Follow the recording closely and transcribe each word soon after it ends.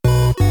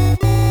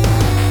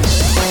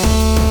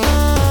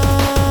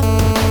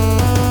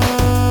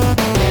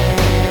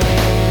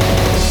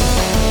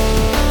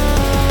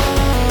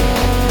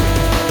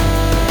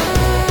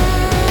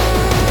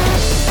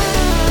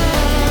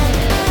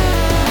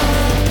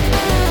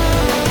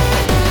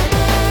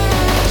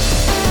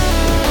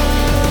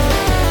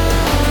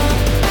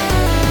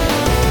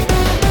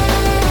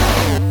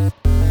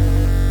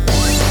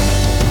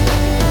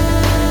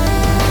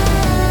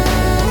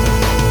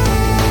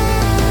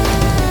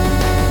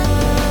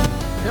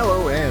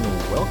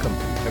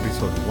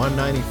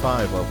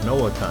195 of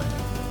Noah Time.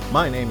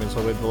 My name is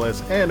Ovid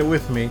Velez, and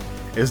with me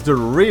is the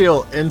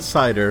real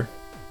insider,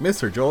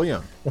 Mr. Joel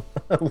Young.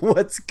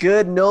 What's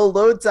good? No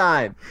load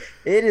time.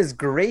 It is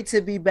great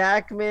to be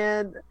back,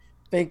 man.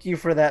 Thank you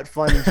for that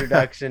fun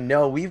introduction.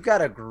 No, we've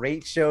got a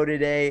great show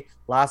today.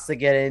 Lots to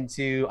get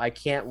into. I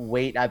can't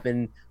wait. I've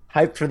been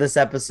hyped for this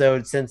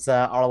episode since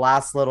our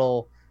last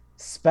little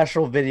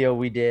special video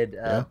we did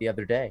the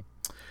other day.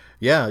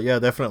 Yeah,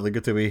 definitely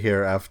good to be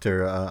here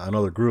after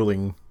another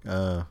grueling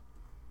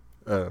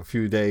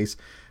few days.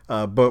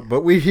 But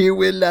we're here,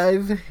 we're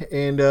live,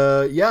 and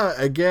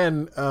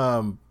again,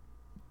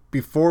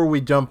 before we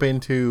jump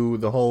into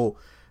the whole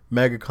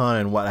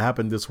MegaCon and what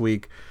happened this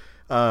week,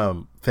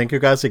 thank you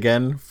guys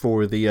again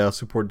for the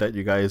support that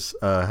you guys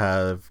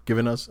have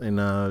given us in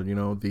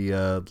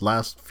the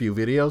last few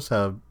videos.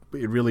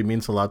 It really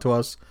means a lot to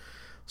us.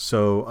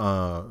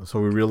 So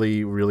we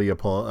really we're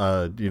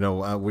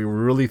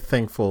really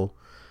thankful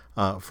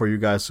for you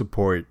guys'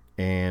 support,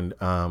 and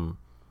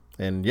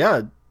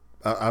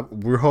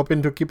we're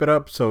hoping to keep it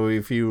up. So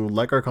if you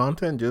like our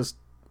content, just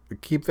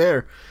keep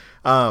there.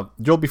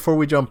 Joel, before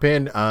we jump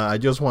in, I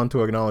just want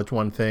to acknowledge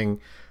one thing.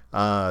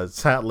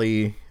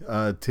 Sadly,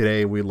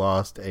 today we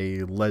lost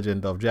a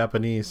legend of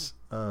Japanese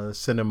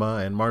cinema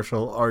and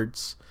martial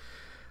arts.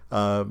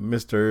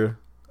 Mr.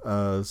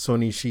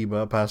 Sony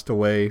Shiba passed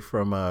away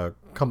from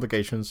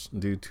complications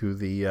due to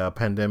the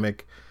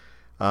pandemic.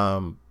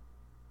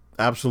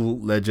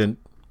 Absolute legend,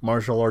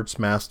 martial arts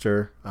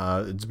master.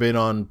 It's been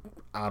on,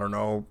 I don't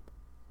know,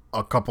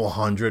 a couple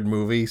hundred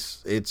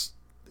movies.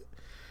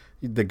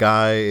 The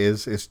guy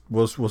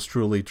was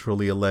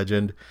truly a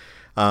legend.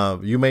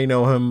 You may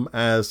know him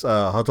as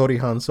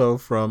Hattori Hanzo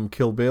from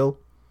Kill Bill,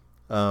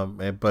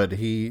 but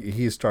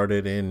he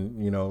started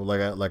in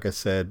like I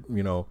said,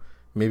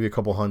 maybe a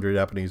couple hundred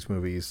Japanese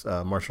movies,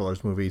 martial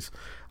arts movies.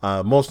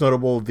 Most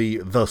notable,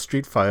 the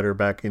Street Fighter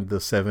back in the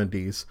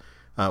 70s,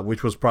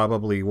 which was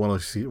probably one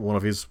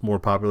of his more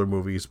popular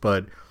movies.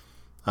 But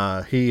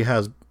he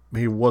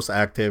was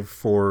active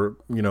for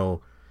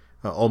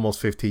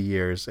almost 50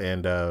 years,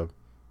 and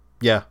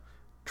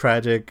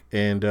tragic.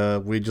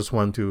 And we just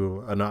want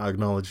to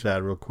acknowledge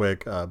that real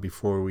quick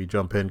before we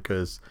jump in,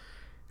 because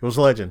it was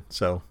a legend.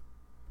 So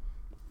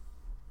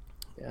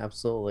yeah,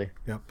 absolutely.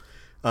 Yeah.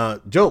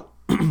 Joe,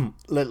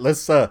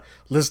 let's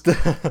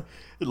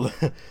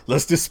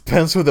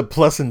dispense with the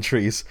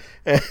pleasantries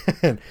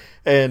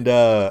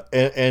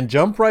and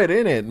jump right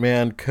in it,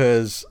 man.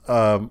 Because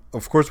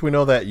of course we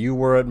know that you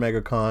were at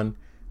MegaCon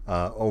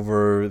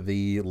over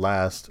the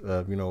last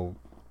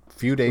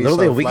few days,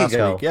 literally a week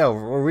ago. Week. Yeah,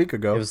 over a week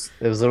ago. It was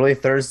literally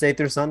Thursday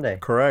through Sunday.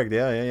 Correct.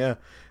 Yeah.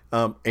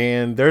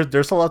 And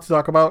there's a lot to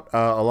talk about.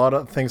 A lot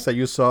of things that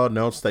you saw,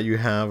 notes that you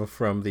have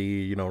from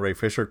the Ray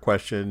Fisher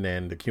question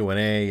and the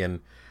Q&A, and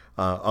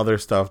other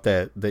stuff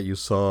that you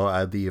saw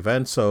at the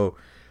event. So,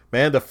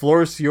 man, the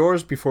floor is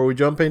yours before we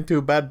jump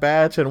into Bad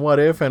Batch and What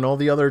If and all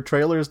the other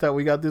trailers that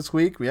we got this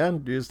week. Yeah,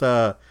 just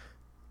tell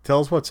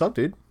us what's up,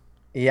 dude.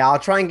 Yeah, I'll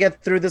try and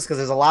get through this because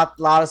there's a lot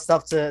of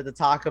stuff to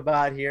talk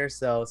about here.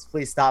 So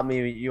please stop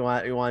me. You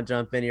want to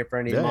jump in here for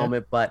any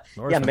moment. But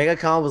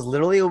MegaCon was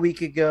literally a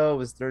week ago. It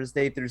was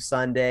Thursday through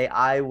Sunday.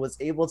 I was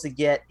able to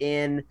get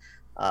in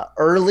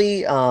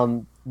early,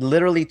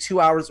 literally 2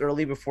 hours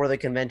early before the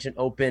convention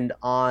opened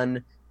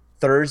on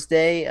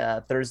Thursday.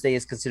 Thursday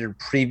is considered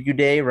preview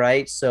day,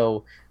 right?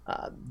 So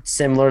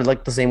similar,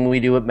 like the same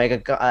we do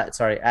at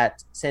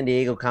at San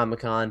Diego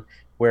Comic-Con,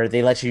 where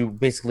they let you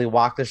basically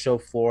walk the show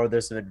floor.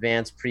 There's some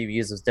advanced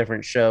previews of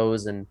different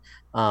shows and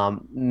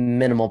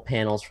minimal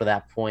panels for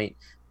that point.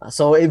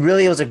 So it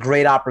really was a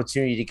great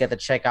opportunity to get to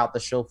check out the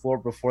show floor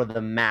before the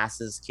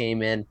masses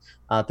came in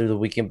through the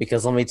weekend.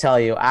 Because let me tell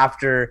you,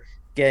 after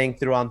getting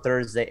through on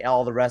Thursday,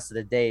 all the rest of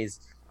the days,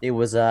 it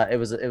was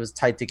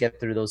tight to get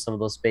through some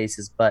of those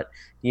spaces. But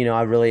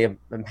I really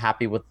am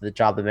happy with the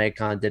job that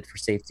MegaCon did for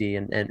safety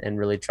and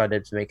really tried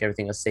to make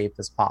everything as safe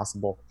as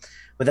possible.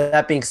 With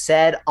that being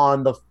said,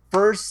 on the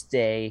first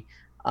day,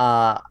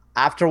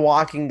 after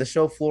walking the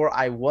show floor,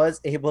 I was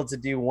able to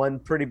do one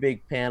pretty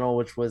big panel,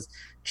 which was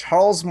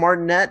Charles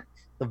Martinet,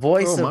 the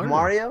voice of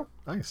Mario.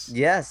 Nice.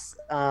 Yes,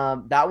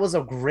 that was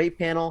a great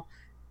panel.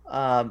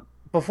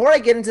 Before I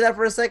get into that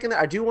for a second,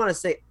 I do want to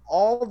say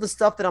all the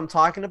stuff that I'm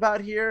talking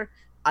about here,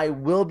 I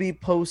will be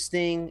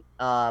posting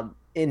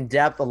in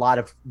depth a lot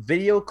of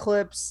video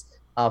clips,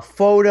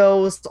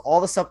 photos,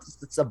 all the stuff.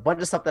 It's a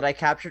bunch of stuff that I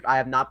captured. I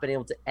have not been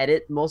able to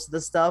edit most of the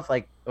stuff,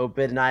 like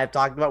Obid and I have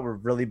talked about. We're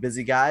really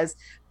busy guys,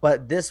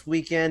 but this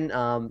weekend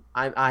I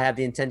have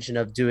the intention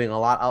of doing a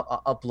lot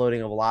of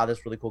uploading of a lot of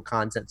this really cool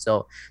content.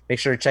 So make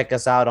sure to check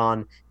us out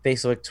on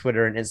Facebook,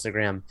 Twitter, and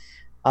Instagram.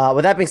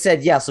 With that being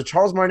said, so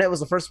Charles Martinet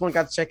was the first one I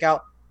got to check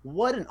out.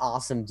 What an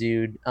awesome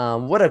dude.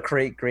 What a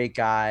great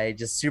guy.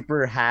 Just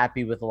super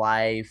happy with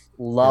life.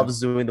 Loves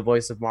doing the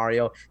voice of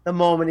Mario. The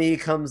moment he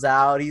comes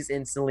out, he's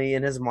instantly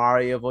in his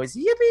Mario voice.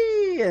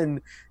 Yippee!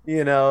 And,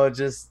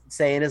 just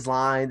saying his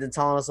lines and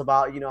telling us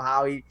about,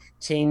 how he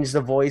changed the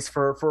voice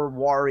for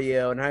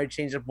Wario and how he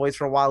changed the voice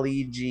for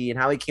Waluigi and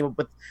how he came up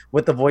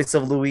with the voice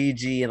of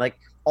Luigi. And,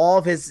 all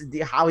of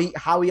how he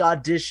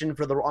auditioned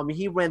for the role. I mean,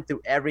 he went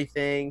through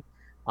everything.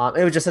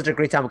 It was just such a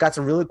great time. We got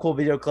some really cool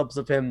video clips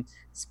of him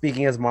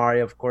speaking as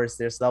Mario, of course.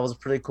 There, so that was a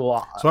pretty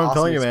cool. So I'm awesome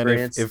telling you,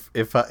 experience. man,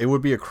 if it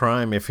would be a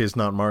crime if he's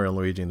not Mario and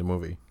Luigi in the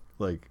movie,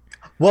 like.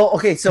 Well,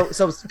 okay, so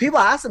people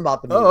asked him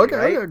about the movie. Oh, okay,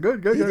 right?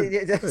 okay,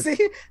 good. See,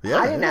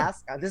 I didn't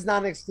ask. This is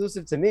not an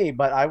exclusive to me,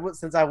 but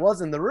since I was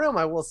in the room,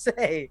 I will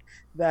say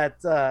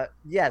that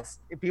yes,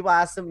 if people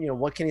asked him,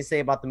 what can he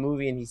say about the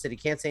movie, and he said he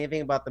can't say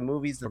anything about the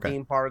movies, the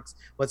theme parks,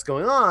 what's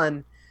going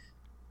on,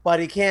 but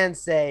he can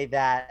say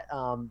that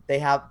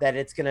that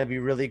it's going to be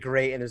really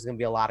great, and there's going to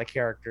be a lot of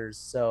characters.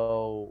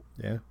 So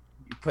yeah,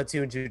 you put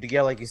two and two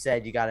together, like you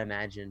said, you got to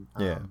imagine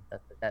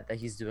that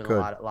he's doing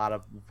a lot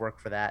of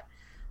work for that.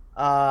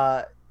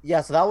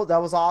 Yeah, so that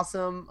was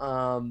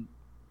awesome.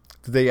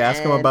 Did they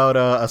ask him about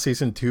a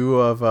season 2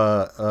 of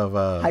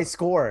High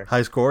Score?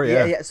 High Score,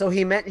 yeah. Yeah. So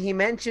he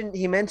mentioned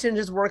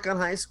his work on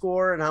High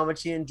Score and how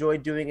much he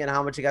enjoyed doing it and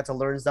how much he got to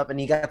learn stuff, and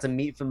he got to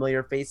meet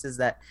familiar faces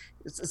that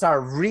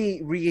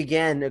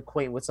again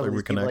acquaint with some of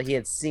these people that he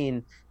had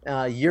seen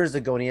years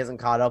ago and he hasn't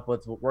caught up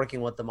with,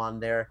 working with them on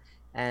there.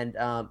 And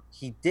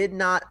he did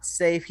not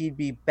say if he'd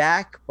be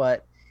back,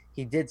 but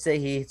he did say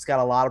he's got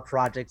a lot of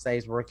projects that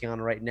he's working on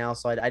right now.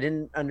 So I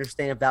didn't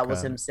understand if that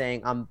was him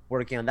saying I'm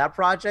working on that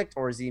project,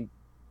 or is he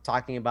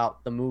talking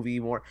about the movie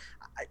more?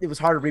 It was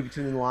hard to read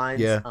between the lines.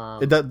 Yeah,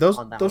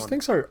 those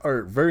things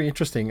are very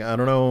interesting. I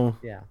don't know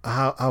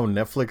how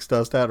Netflix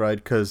does that, right?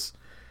 Because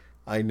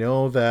I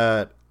know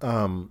that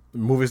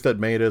Movies That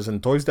Made Us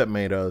and Toys That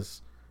Made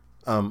Us,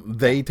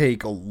 they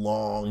take a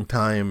long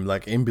time,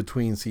 like in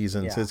between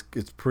seasons. Yeah.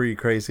 It's pretty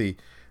crazy.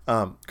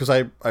 Because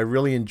I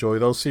really enjoy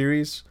those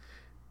series.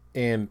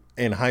 And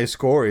High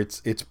Score,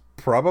 it's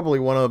probably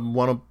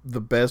one of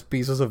the best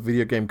pieces of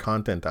video game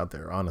content out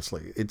there.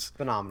 Honestly, it's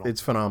phenomenal.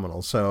 It's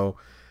phenomenal. So,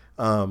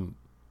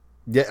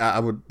 yeah, I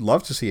would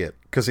love to see it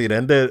because it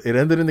ended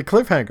in the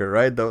cliffhanger,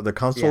 right? The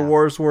console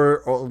wars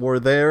were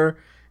there,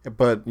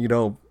 but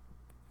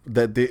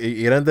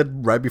it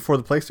ended right before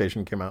the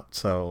PlayStation came out.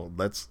 So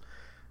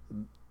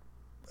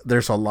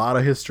there's a lot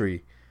of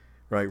history,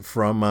 right,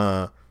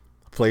 from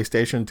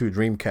PlayStation to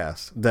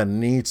Dreamcast that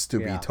needs to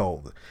be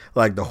told,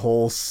 like the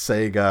whole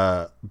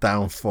Sega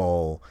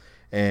downfall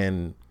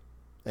and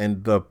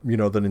the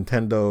the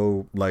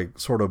Nintendo like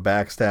sort of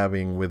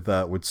backstabbing with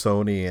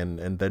Sony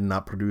and then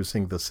not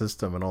producing the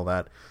system and all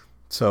that.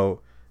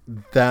 So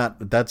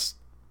that's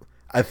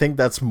I think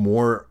that's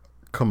more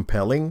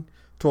compelling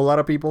to a lot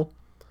of people.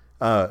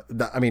 I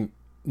mean,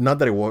 not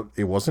that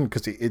it wasn't,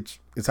 because it's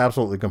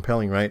absolutely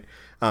compelling, right?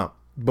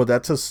 But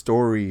that's a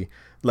story.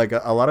 Like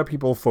a lot of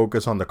people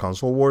focus on the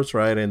console wars,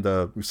 right, and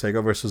the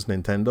Sega versus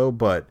Nintendo,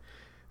 but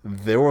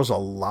there was a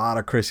lot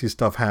of crazy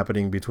stuff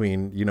happening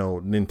between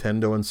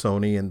Nintendo and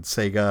Sony and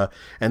Sega,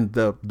 and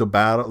the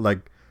battle,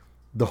 like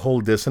the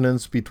whole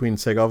dissonance between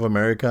Sega of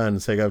America and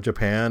Sega of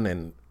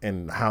Japan,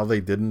 and how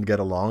they didn't get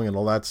along and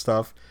all that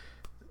stuff.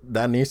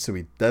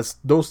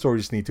 Those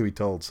stories need to be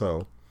told.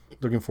 So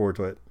looking forward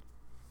to it.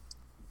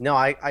 No,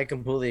 I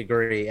completely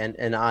agree,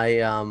 and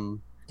I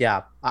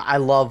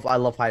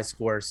love High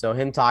Score. So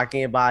him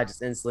talking about it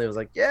just instantly was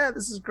like, yeah,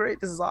 this is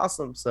great. This is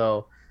awesome.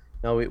 So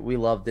no, we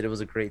loved it. It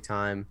was a great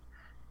time.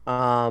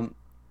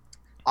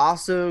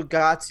 Also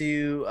got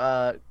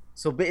to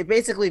so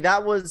basically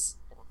that was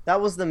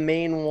the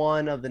main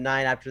one of the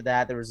night. After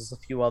that, there was just a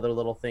few other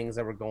little things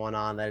that were going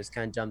on that I just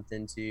kind of jumped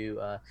into.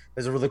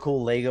 There's a really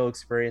cool Lego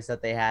experience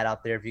that they had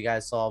out there. If you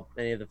guys saw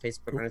any of the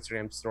Facebook or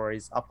Instagram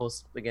stories, I'll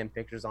post again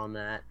pictures on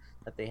that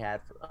they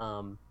had.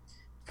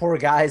 Poor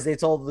guys, they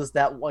told us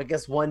that I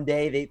guess one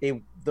day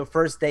they the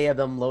first day of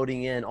them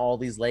loading in all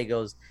these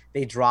Legos,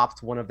 they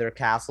dropped one of their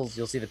castles.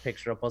 You'll see the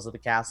picture up of the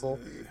castle,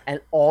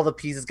 and all the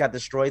pieces got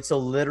destroyed. So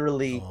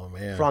literally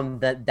from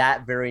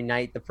that very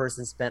night, the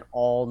person spent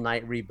all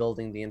night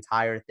rebuilding the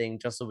entire thing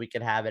just so we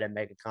could have it at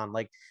MegaCon.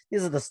 Like,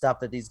 these are the stuff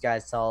that these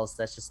guys tell us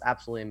that's just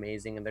absolutely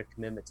amazing, and their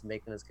commitment to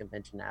making this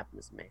convention happen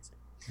is amazing.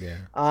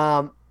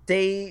 Yeah.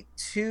 Day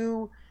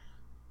 2,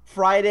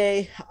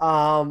 Friday,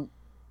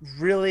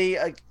 really,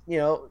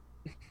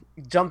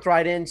 jumped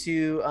right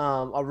into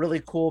a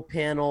really cool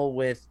panel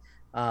with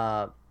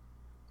Robert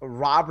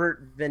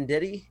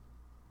Venditti.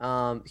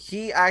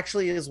 He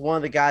actually is one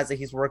of the guys that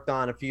he's worked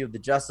on a few of the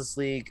Justice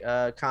League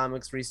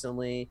comics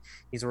recently.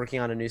 He's working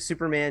on a new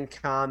Superman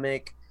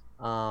comic,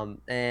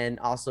 and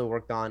also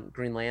worked on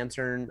Green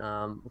Lantern,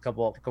 a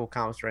couple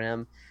comics for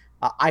him.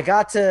 I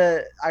got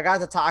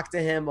to talk to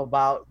him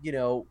about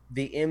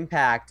the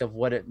impact of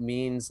what it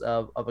means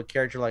of a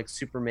character like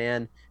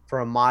Superman for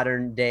a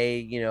modern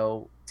day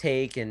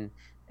take, and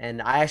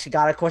I actually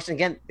got a question.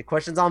 Again, the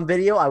question's on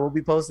video. I will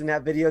be posting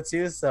that video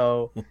too,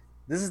 so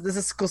this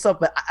is cool stuff.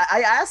 But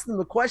I asked him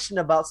a question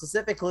about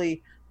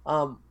specifically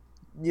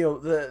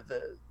the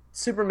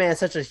Superman is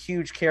such a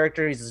huge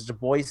character. He's such a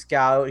Boy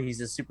Scout.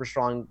 He's a super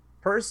strong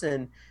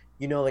person.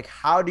 Like,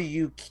 how do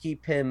you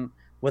keep him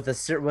with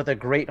a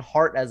great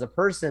heart as a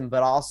person,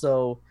 but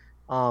also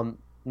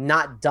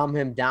not dumb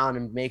him down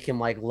and make him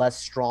like less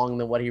strong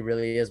than what he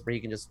really is, where he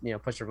can just, you know,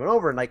 push everyone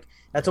over. And like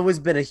that's always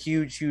been a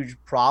huge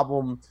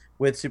problem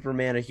with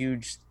Superman, a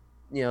huge,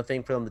 you know,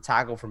 thing for them to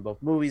tackle from both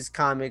movies,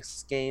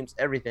 comics, games,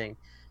 everything.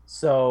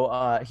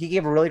 So he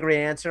gave a really great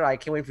answer. I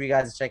can't wait for you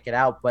guys to check it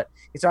out. But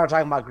he started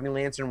talking about Green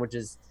Lantern, which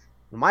is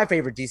my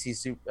favorite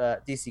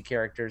DC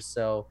characters.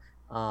 So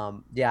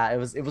yeah, it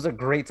was a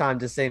great time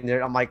just sitting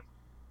there. I'm like,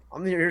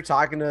 I'm here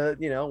talking to,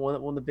 you know, one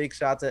of the big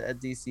shots at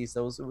DC,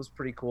 so it was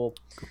pretty cool.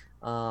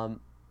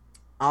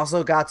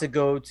 Also got to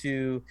go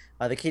to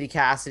the Katie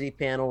Cassidy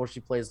panel where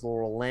she plays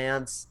Laurel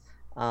Lance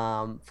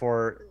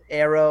for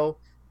Arrow.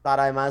 Thought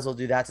I might as well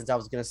do that since I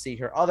was going to see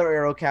her other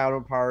Arrow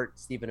counterpart,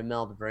 Stephen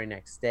Amell, the very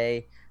next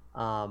day.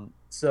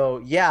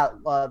 So yeah,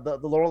 the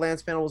Laurel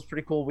Lance panel was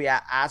pretty cool. We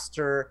asked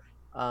her.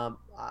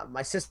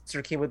 My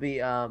sister came with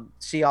me.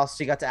 She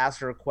got to ask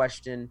her a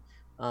question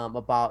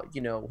about,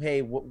 you know, hey,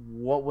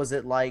 what was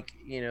it like,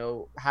 you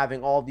know,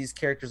 having all these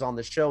characters on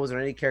the show? Was there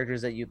any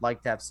characters that you'd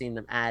like to have seen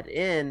them add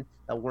in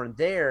that weren't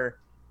there?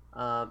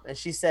 And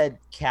she said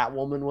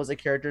Catwoman was a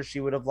character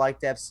she would have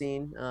liked to have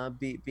seen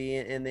be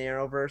in the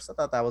Arrowverse. I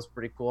thought that was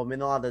pretty cool. I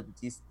mean, a lot of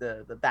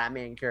the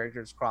Batman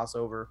characters cross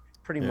over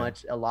pretty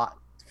much a lot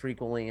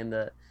frequently in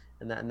that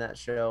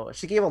show.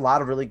 She gave a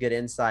lot of really good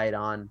insight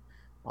on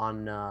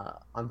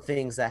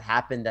things that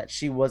happened that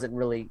she wasn't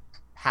really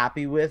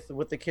happy with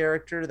the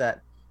character,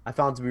 that I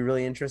found to be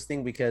really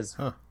interesting, because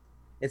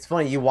it's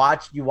funny, you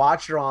watch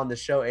her on the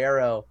show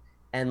Arrow,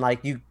 and like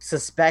you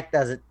suspect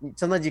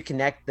sometimes you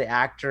connect the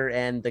actor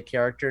and the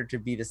character to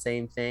be the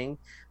same thing,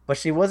 but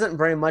she wasn't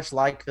very much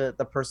like the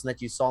person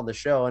that you saw on the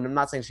show. And I'm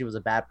not saying she was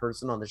a bad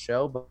person on the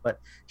show, but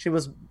she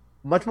was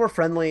much more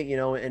friendly, you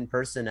know, in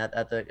person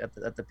at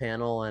the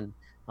panel, and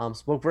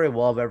spoke very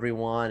well of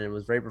everyone and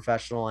was very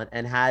professional,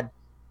 and had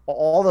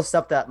all the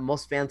stuff that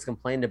most fans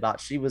complained about,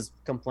 she was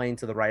complaining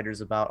to the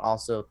writers about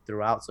also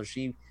throughout. So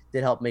she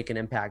did help make an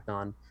impact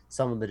on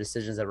some of the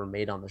decisions that were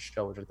made on the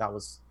show, which I thought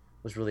was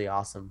really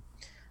awesome.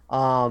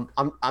 I'm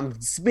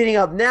speeding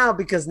up now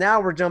because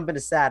now we're jumping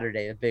to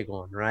Saturday, a big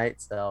one,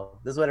 right? So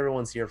this is what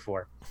everyone's here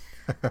for.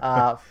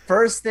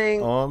 First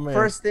thing,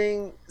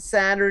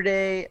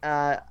 Saturday.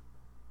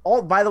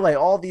 By the way,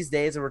 all these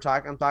days that I'm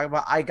talking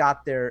about, I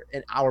got there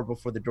an hour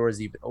before the doors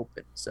even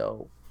opened.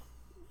 So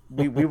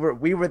we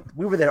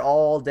were there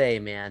all day,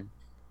 man.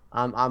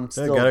 I'm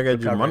still gotta get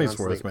your money's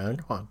worth, man.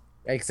 Come on.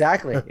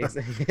 Exactly.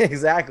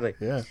 Exactly.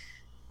 Yeah.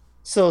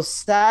 So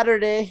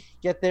Saturday,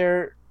 get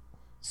there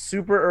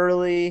super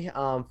early.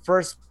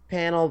 First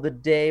panel of the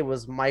day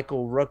was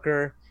Michael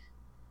Rooker.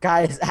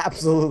 Guy is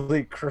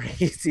absolutely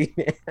crazy,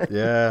 man.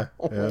 Yeah.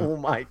 Oh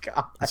my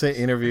god. I say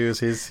interviews.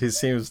 He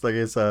seems like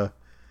he's still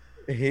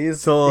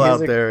out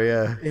there.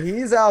 Yeah,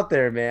 he's out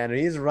there, man.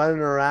 He's running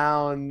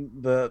around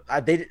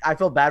I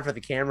feel bad for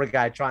the camera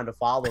guy trying to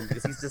follow him,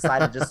 because he's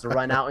decided just to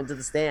run out into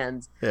the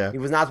stands. Yeah, he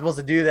was not supposed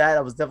to do that.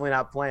 That was definitely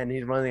not planned.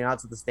 He's running out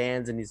to the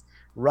stands and he's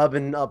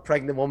rubbing a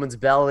pregnant woman's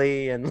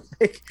belly and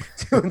like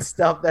doing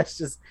stuff that's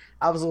just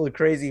absolutely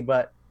crazy.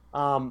 But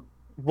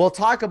we'll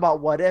talk about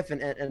What If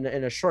in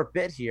a short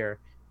bit here.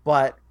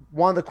 But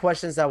one of the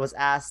questions that was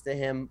asked to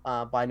him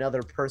by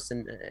another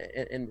person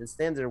in the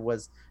standard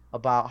was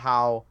about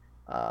how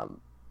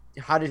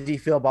did he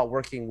feel about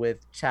working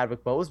with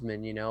Chadwick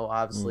Boseman, you know,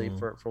 obviously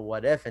for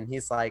What If. And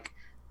he's like,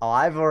 oh,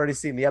 I've already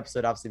seen the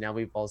episode. Obviously now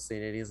we've all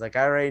seen it. He's like,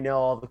 I already know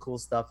all the cool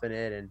stuff in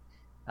it. And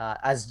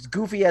as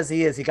goofy as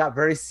he is, he got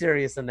very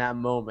serious in that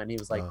moment. He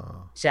was like,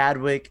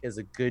 Chadwick is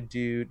a good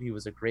dude. He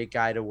was a great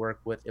guy to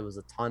work with. It was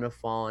a ton of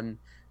fun.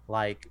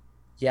 Like,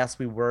 yes,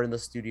 we were in the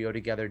studio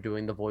together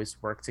doing the voice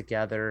work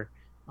together.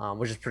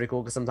 Which is pretty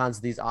cool, because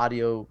sometimes these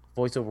audio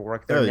voiceover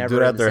work, they never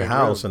do it at their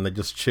house room. And they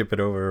just chip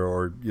it over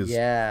or just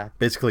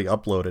basically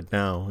upload it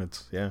now.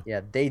 It's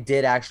they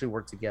did actually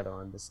work together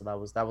on this, so that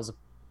was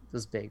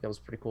big. That was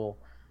pretty cool.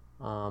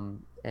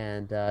 Obviously,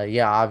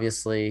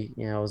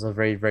 you know, it was a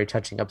very, very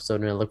touching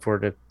episode, and I look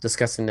forward to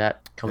discussing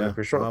that coming up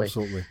here shortly.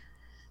 Absolutely.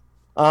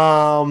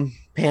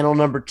 Panel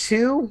number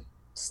 2,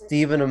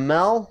 Stephen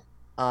Amell.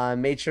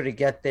 Made sure to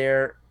get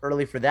there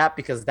early for that,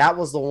 because that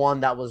was the one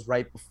that was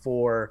right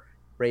before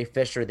Ray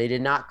Fisher. They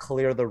did not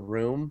clear the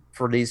room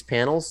for these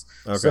panels.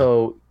 Okay.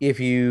 So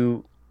if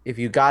you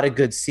got a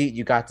good seat,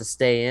 you got to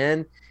stay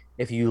in.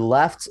 If you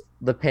left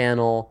the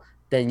panel,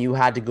 then you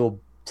had to go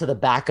to the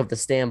back of the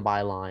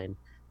standby line.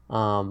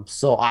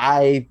 So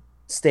I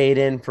stayed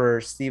in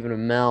for Stephen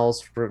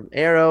Amell's from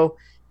Arrow,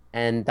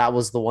 and that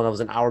was the one that was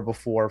an hour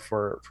before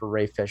for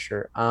Ray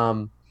Fisher.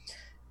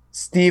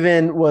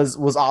 Steven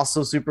was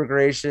also super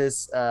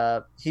gracious.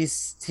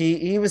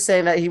 He was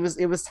saying that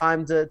it was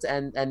time to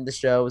end the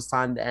show. It was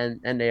time to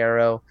end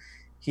Arrow.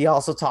 He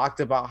also talked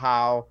about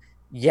how,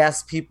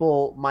 yes,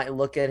 people might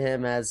look at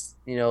him as,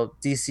 you know,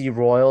 DC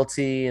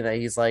royalty, and that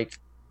he's like,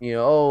 you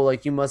know, oh,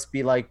 like you must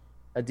be like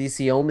a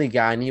DC only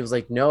guy. And he was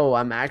like, no,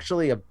 I'm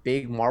actually a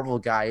big Marvel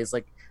guy. He's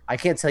like, I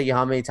can't tell you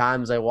how many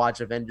times I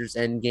watch Avengers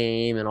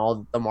Endgame and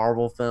all the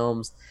Marvel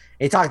films.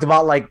 He talked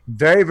about, like,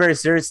 very, very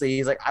seriously.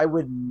 He's like, I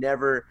would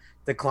never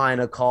decline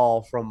a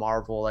call from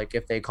Marvel, like,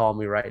 if they call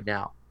me right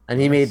now. And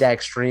he made that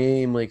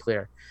extremely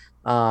clear.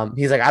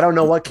 He's like, I don't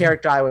know what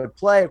character I would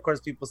play. Of course,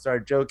 people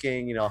started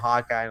joking,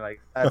 Hawkeye, like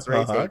that's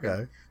Ray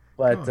taken.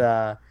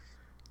 But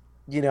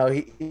he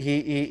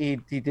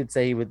did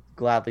say he would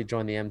gladly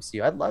join the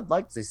MCU. I'd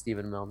like to see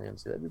Stephen Amell in the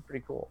MCU. That'd be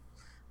pretty cool.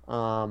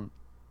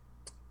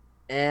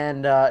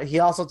 And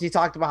he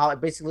talked about how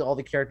basically all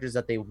the characters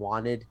that they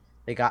wanted,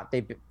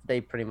 they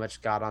pretty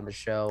much got on the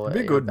show.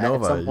 It'd be good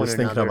Nova. Just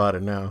thinking about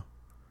it now.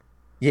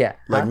 Yeah,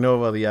 like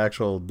Nova, the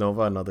actual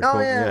Nova, another. Oh,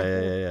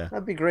 yeah.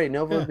 That'd be great.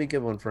 Nova would be a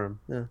good one for him.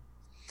 Yeah.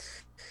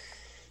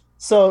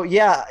 So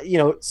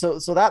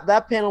so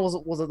that panel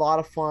was a lot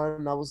of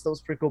fun. That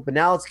was pretty cool. But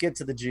now let's get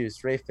to the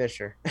juice. Ray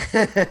Fisher.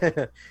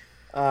 The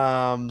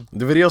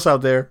video's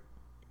out there.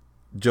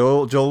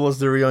 Joel was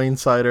the real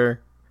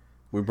insider.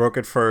 We broke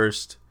it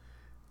first,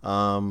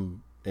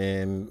 and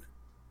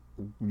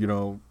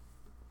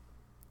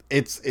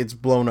it's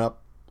blown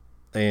up,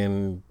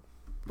 and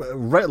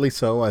rightly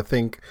so. I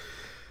think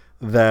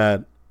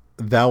that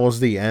was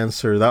the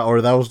answer, that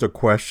was the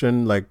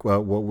question, like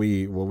what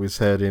we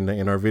said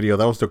in our video.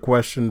 That was the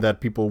question that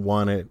people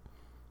wanted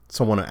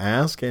someone to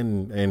ask,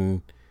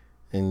 and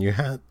you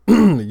had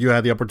you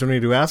had the opportunity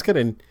to ask it,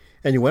 and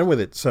you went with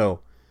it. So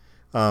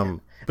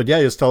but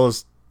yeah, just tell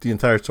us the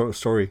entire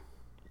story.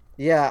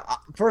 Yeah,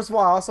 first of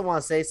all, I also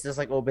want to say, just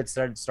like Obed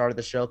started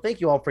the show,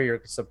 thank you all for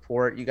your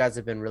support. You guys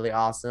have been really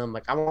awesome.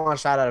 Like, I want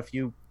to shout out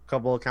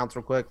couple accounts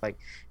real quick, like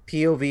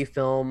POV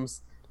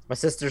Films. My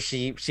sister,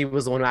 she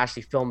was the one who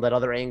actually filmed that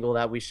other angle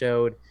that we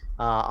showed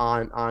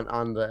on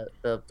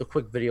the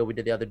quick video we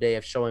did the other day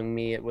of showing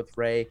me it with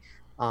Ray.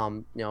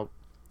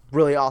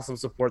 Really awesome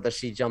support that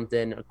she jumped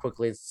in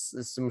quickly. As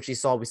soon as she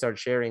saw we started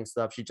sharing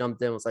stuff, she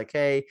jumped in, was like,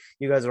 hey,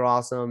 you guys are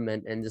awesome,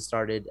 and just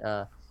started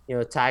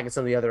tagging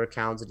some of the other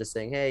accounts and just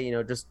saying, hey,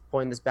 just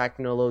pointing this back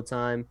to No Load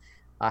Time,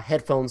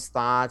 Headphones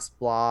Thoughts,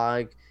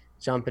 blog,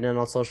 jumping in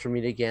on social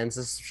media again,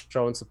 just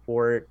showing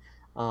support.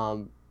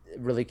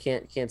 Really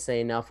can't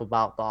say enough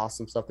about the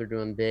awesome stuff they're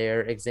doing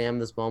there. Examine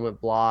This Moment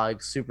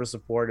blog, super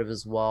supportive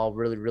as well.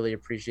 Really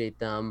appreciate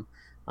them.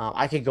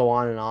 I could go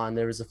on and on.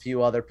 There was a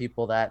few other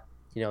people that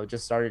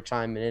just started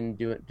chiming in,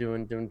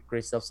 doing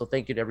great stuff. So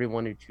thank you to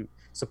everyone who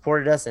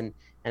supported us. And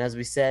as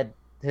we said,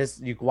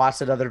 you can watch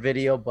that other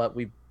video, but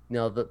we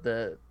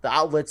the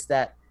outlets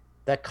that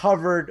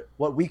covered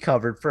what we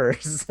covered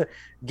first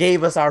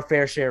gave us our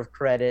fair share of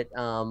credit.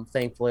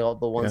 Thankfully, all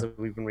the ones that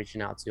we've been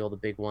reaching out to, all the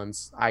big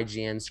ones,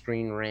 IGN,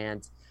 Screen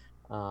Rant,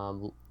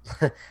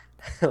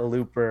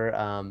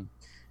 Looper.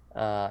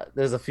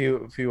 There's a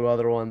few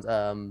other ones.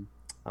 I'm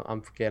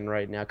forgetting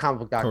right now.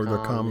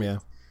 Comicbook.com. Yeah.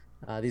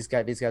 These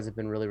guys have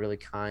been really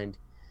kind.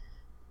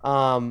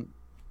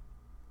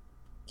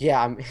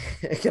 Yeah,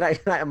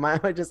 I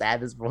might just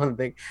add this for one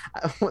thing.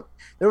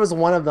 There was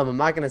one of them. I'm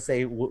not gonna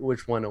say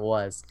which one it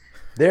was.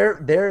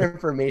 Their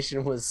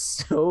information was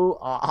so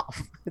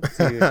off,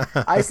 dude.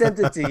 I sent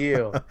it to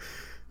you.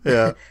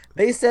 Yeah.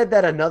 They said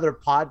that another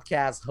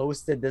podcast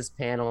hosted this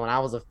panel, and I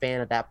was a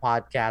fan of that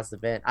podcast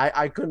event.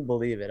 I couldn't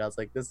believe it. I was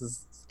like,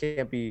 this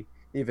can't be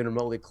even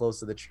remotely close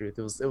to the truth.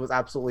 It was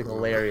absolutely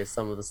hilarious,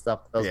 some of the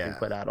stuff that was being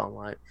put out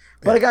online.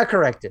 But it got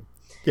corrected.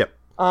 Yep.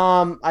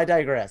 I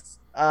digress.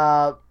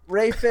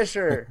 Ray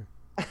Fisher.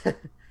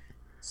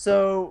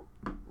 So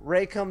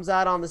Ray comes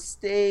out on the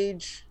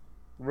stage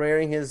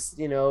wearing his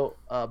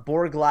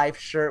Borg Life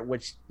shirt,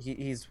 which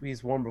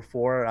he's worn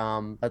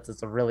before.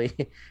 That's a really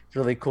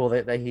cool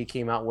that he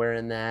came out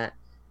wearing that.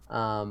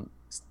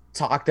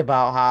 Talked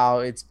about how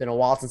it's been a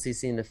while since he's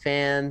seen the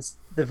fans.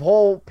 The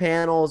whole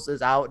panels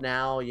is out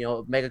now.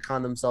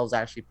 MegaCon themselves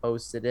actually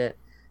posted it,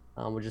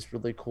 which is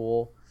really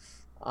cool.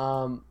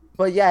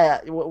 But yeah,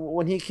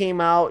 when he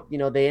came out,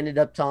 they ended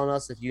up telling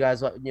us, if you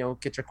guys,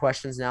 get your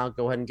questions now,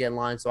 go ahead and get in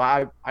line. So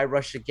I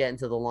rushed to get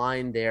into the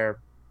line there,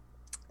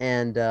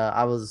 and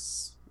I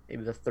was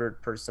maybe the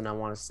third person, I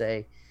want to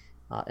say,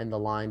 in the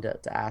line to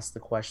ask the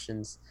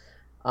questions.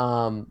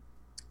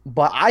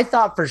 But I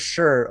thought for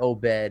sure,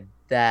 Obed,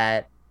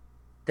 that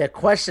the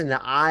question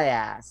that I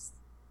asked,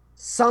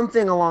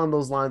 something along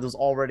those lines, was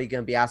already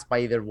going to be asked by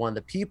either one of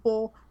the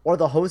people or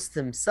the host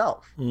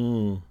himself.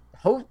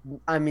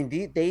 I mean,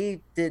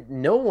 they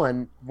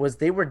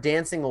were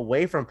dancing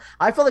away from.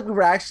 I felt like we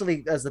were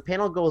actually, as the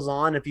panel goes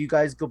on, if you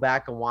guys go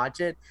back and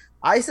watch it,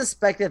 I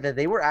suspected that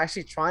they were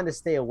actually trying to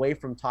stay away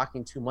from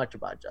talking too much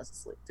about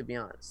Justice League, to be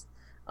honest.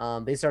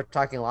 They started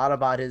talking a lot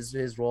about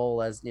his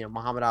role as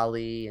Muhammad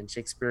Ali and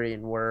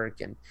Shakespearean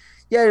work, and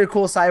you're a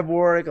cool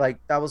cyborg, like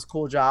that was a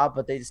cool job,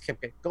 but they just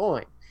kept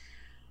going.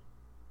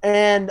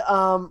 And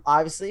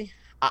obviously,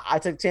 I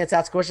took a chance to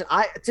ask a question.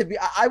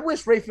 I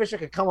wish Ray Fisher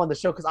could come on the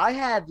show, because I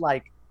had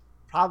like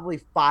probably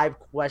 5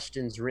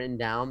 questions written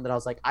down that I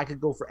was like, I could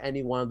go for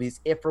any one of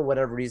these if for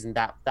whatever reason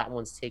that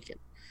one's taken.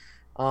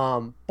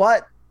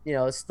 But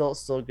it's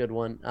still a good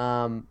one.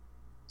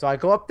 So I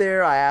go up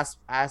there, I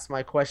ask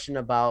my question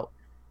about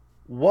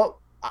what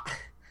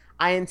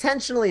I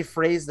intentionally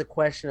phrased the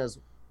question as,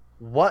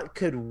 what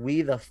could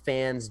we the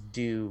fans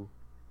do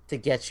to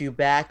get you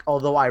back?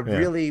 Although I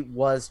really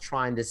was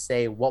trying to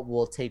say, what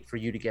will it take for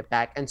you to get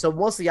back? And so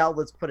most of the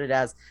outlets put it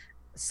as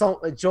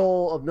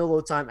Joel of No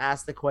Load Time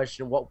asked the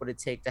question, what would it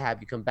take to have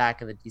you come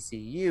back in the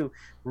DCU?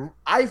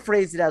 I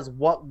phrased it as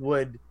what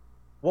would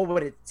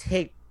it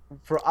take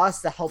for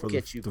us to help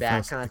get you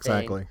back, kind of thing.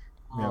 Exactly.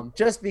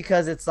 Just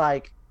because it's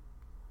like,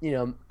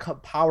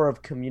 power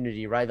of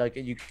community, right? Like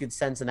you could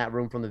sense in that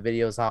room from the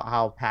videos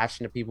how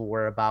passionate people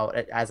were about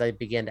it as I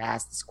began to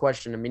ask this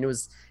question. I mean, it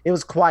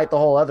was quiet the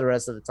whole other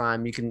rest of the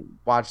time. You can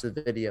watch the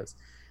videos.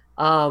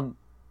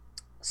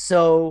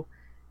 So,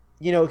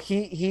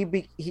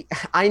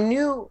 I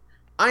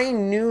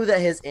knew that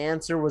his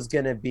answer was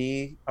going to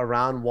be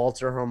around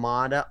Walter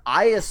Hamada.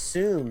 I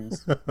assumed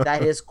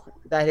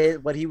that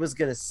what he was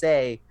going to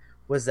say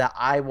was that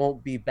I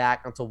won't be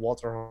back until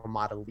Walter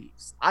Hamada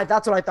leaves.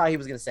 That's what I thought he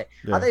was going to say.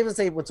 Yeah. I thought he was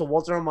going to say until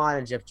Walter Hamada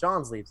and Geoff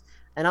Johns leaves.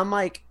 And I'm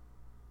like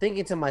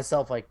thinking to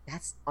myself, like,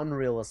 that's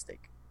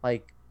unrealistic.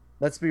 Like,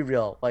 let's be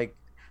real. Like,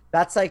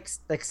 that's like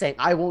saying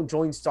I won't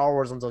join Star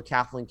Wars until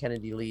Kathleen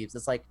Kennedy leaves.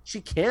 It's like she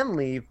can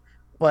leave,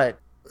 but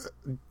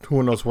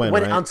who knows when,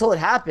 right? Until it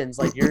happens,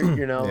 like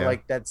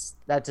like that's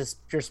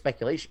just pure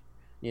speculation,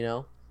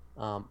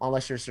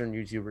 unless there's certain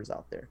YouTubers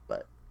out there,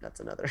 but that's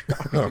another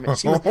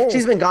argument.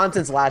 She's been gone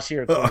since last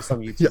year, according to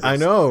some YouTubers. Yeah, I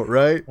know,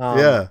 right?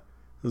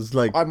 It's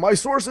like my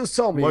sources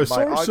tell me. My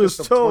sources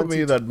tell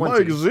me that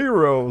Mike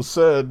Zero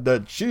said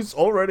that she's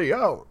already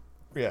out.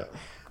 Yeah.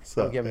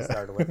 So don't get me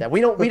started with that.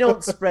 We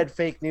don't spread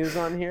fake news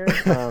on here.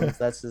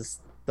 Let's just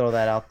throw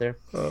that out there.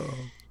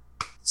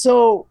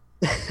 So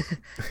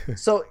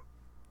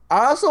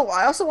I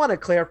also want to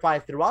clarify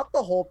throughout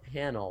the whole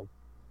panel,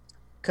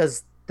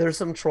 because there's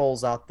some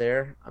trolls out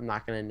there. I'm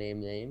not going to name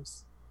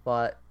names,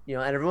 but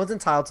and everyone's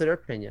entitled to their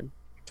opinion,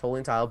 totally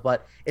entitled.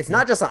 But it's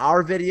not just on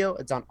our video;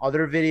 it's on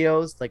other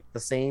videos. Like the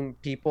same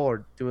people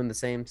are doing the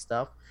same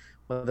stuff.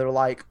 But they're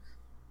like,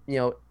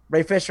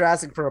 Ray Fisher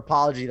asking for an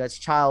apology. That's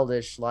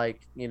childish.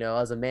 Like,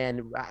 as a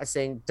man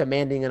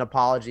demanding an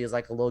apology is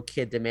like a little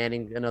kid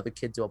demanding another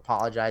kid to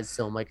apologize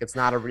to him. Like it's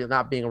not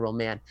being a real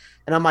man.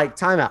 And I'm like,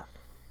 time out.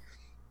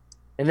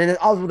 And then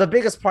the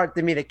biggest part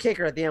to me, the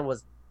kicker at the end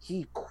was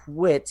he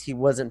quit. He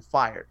wasn't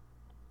fired.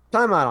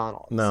 Time out on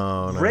all this.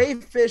 No. Ray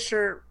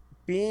Fisher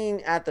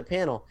being at the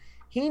panel,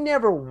 he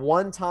never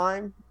one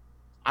time,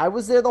 I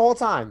was there the whole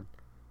time,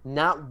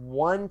 not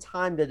one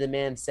time did the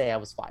man say I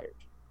was fired.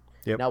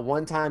 Yep. Not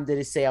one time did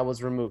he say I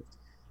was removed.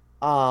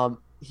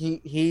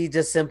 He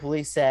just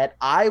simply said,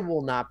 I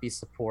will not be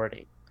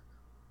supporting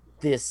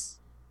any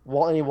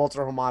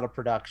Walter Hamada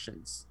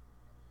productions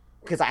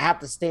because I have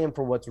to stand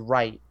for what's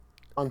right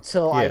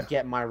until I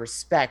get my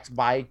respect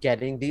by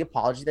getting the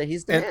apology that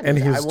he's demanding. And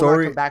his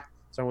story, not come back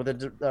with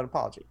an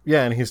apology.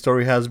 Yeah, and his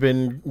story has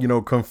been,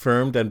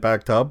 confirmed and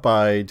backed up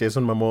by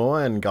Jason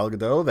Momoa and Gal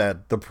Gadot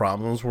that the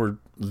problems were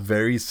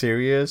very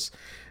serious,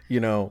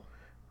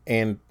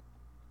 and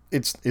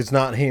it's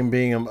not him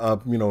being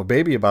a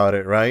baby about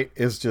it, right?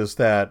 It's just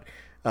that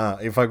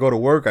if I go to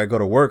work, I go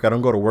to work. I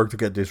don't go to work to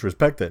get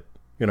disrespected,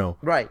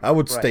 Right. I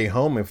would stay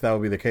home if that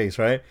would be the case,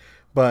 right?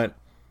 But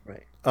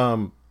right.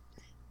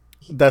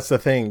 That's the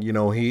thing,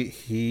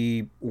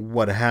 he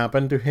what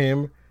happened to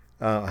him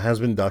has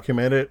been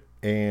documented,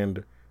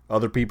 and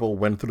other people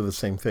went through the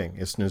same thing.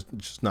 It's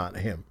just not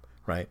him,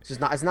 right? It's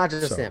not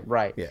just him,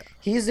 right? Yeah.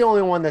 He's the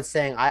only one that's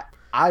saying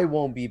I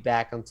won't be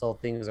back until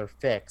things are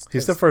fixed.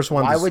 He's the first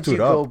one that stood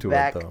up to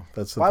it, though.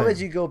 That's the thing. Why would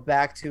you go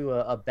back to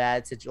a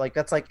bad situation? Like,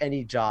 that's like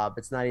any job.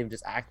 It's not even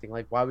just acting.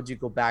 Like, why would you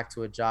go back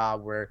to a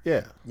job where,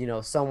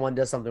 someone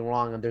does something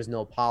wrong and there's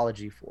no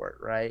apology for it,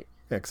 right?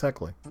 Yeah,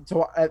 exactly.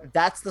 So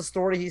that's the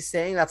story he's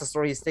saying. That's the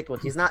story he's sticking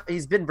with.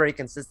 He's been very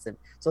consistent.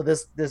 So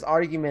this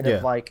argument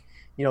of like,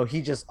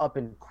 he just up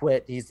and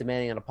quit. He's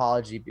demanding an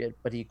apology,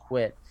 but he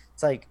quit.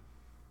 It's like,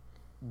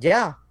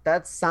 yeah,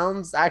 that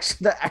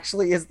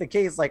actually is the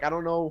case. Like, I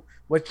don't know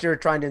what you're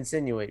trying to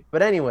insinuate,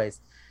 but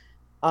anyways,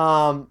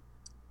 one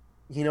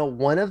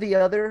of the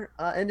other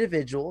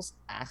individuals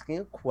asking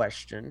a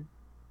question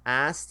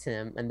asked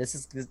him, and this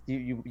is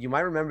you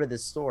might remember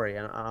this story,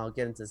 and I'll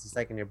get into this in a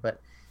second here, but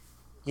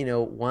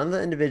one of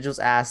the individuals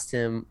asked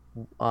him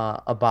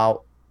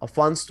about a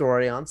fun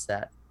story on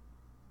set,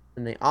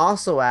 and they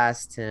also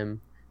asked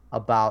him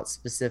about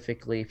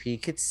specifically if he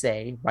could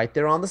say right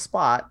there on the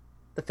spot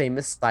the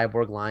famous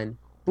Cyborg line,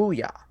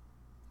 "Booyah."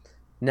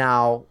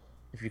 Now,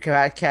 if you're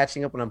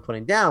catching up what I'm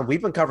putting down,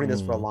 we've been covering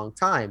this for a long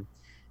time.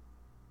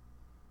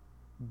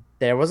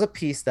 There was a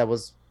piece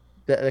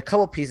a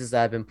couple pieces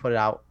that have been put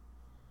out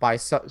by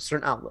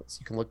certain outlets.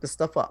 You can look this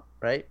stuff up,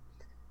 right?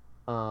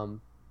 I'm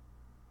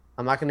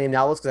not going to name the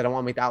outlets because I don't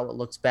want to make the outlet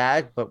look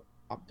bad, but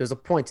there's a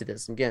point to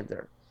this. I'm getting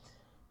there.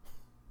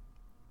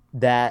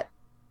 That,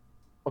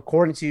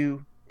 according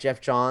to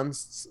Geoff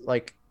Johns,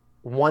 like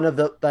one of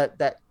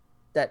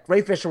that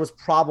Ray Fisher was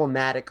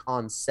problematic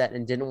on set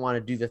and didn't want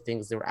to do the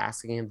things they were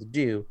asking him to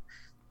do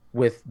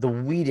with the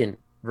Whedon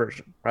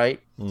version, right?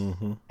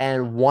 Mm-hmm.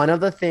 And one of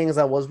the things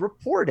that was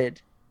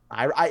reported,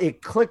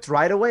 it clicked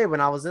right away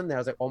when I was in there. I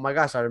was like, oh my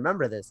gosh, I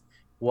remember this.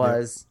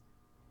 Was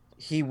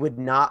he would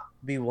not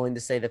be willing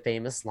to say the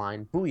famous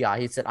line "booyah."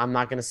 He said, "I'm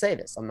not going to say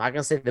this. I'm not going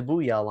to say the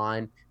booyah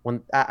line."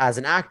 When as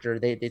an actor,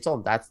 they told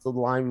him that's the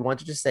line we want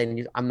you to say,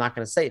 and I'm not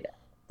going to say that,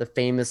 the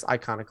famous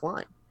iconic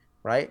line,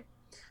 right?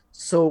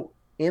 So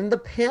in the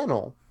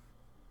panel,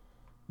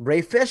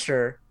 Ray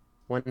Fisher,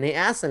 when they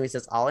asked him, he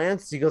says, "I'll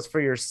answer." He goes,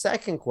 "For your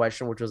second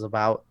question, which was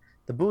about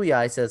the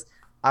booyah," he says,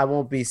 I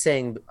won't be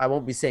saying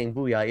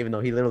booyah," even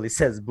though he literally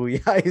says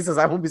booyah. He says,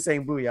 "I won't be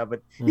saying booyah,"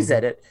 but he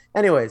said it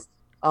anyways.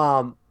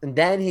 And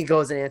then he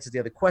goes and answers the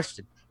other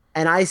question,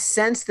 and I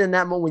sensed in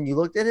that moment when you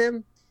looked at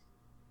him,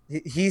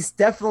 he's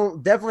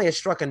definitely has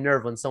struck a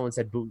nerve when someone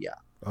said booyah.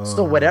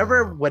 So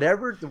whatever,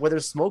 where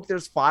there's smoke,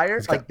 there's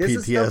fire. Like this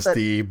PTSD, is stuff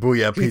that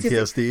booyah,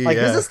 PTSD. Like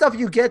this is stuff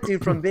you get to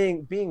from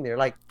being there.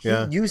 Like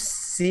you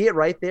see it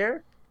right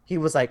there. He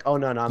was like, "Oh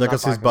no, I'm not."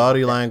 Because his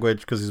body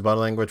language,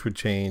 would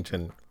change,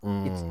 and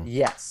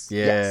yes.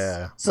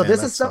 So man,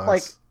 this is stuff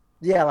sucks.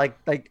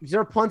 like you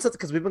start pulling stuff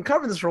because we've been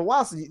covering this for a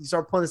while. So you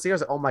start pulling this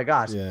together. Like, oh my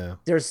gosh,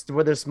 There's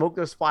where there's smoke,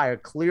 there's fire.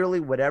 Clearly,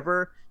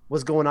 whatever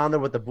was going on there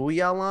with the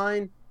booyah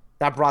line,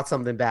 that brought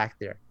something back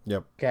there.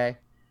 Yep. Okay.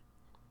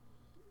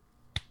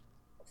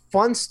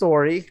 Fun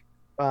story,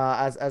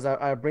 as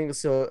I bring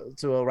this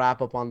to a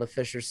wrap up on the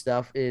Fisher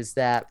stuff, is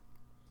that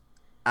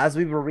as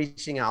we were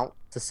reaching out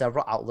to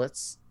several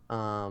outlets,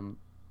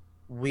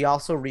 we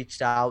also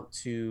reached out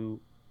to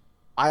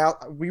a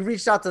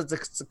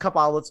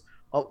couple outlets.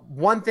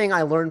 One thing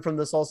I learned from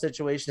this whole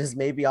situation is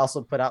maybe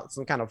also put out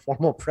some kind of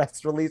formal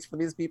press release for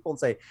these people and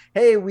say,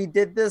 "Hey, we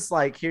did this.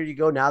 Like, here you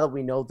go. Now that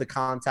we know the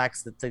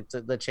contacts,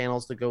 the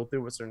channels to go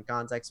through with certain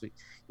contacts,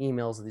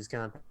 emails and these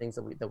kind of things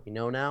that we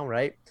know now,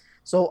 right?"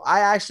 So I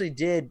actually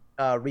did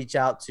reach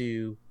out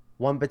to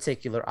one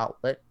particular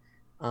outlet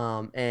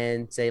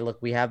and say,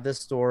 "Look, we have this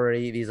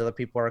story. These other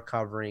people are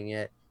covering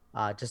it.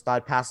 Just thought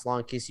I'd pass along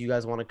in case you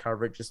guys want to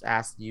cover it. Just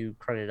ask you,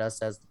 credit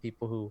us as the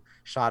people who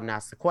shot and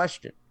asked the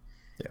question."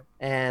 Yeah.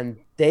 And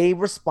they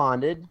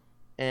responded,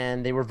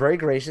 and they were very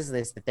gracious, and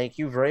they said, "Thank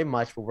you very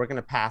much, but we're going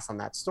to pass on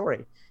that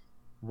story."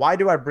 Why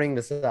do I bring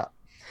this up?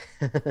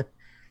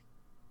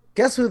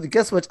 Guess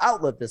which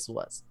outlet this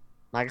was?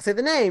 I'm not going to say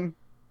the name.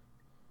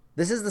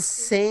 This is the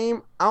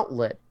same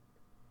outlet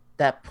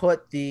that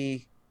put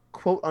the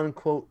quote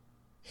unquote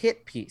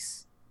hit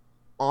piece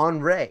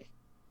on Ray.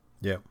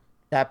 Yeah.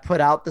 That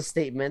put out the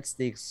statements,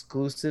 the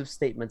exclusive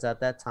statements at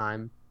that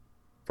time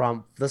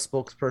from the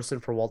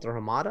spokesperson for Walter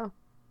Hamada,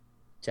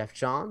 Geoff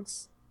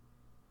Johns,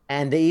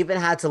 and they even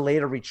had to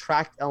later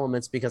retract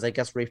elements because I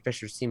guess Ray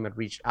Fisher's team had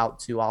reached out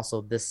to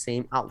also this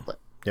same outlet.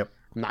 Yep.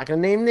 I'm not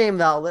going to name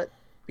the outlet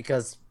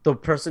because the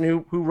person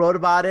who wrote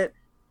about it,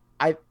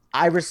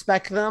 I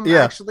respect them,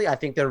 actually. I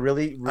think they're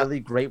really, really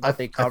great what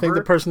they cover. I think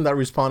the person that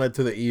responded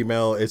to the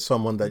email is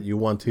someone that you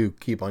want to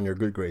keep on your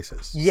good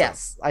graces.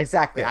 Yes,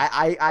 exactly. Yeah.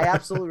 I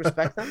absolutely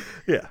respect them.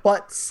 Yeah.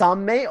 But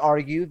some may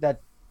argue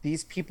that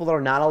these people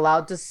are not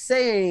allowed to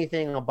say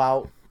anything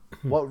about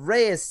what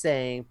Ray is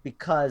saying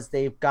because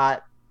they've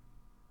got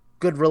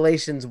good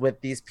relations with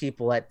these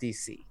people at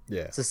DC.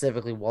 Yeah.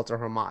 Specifically Walter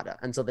Hamada.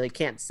 And so they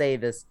can't say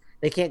this.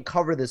 They can't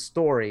cover this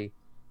story.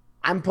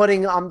 I'm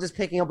just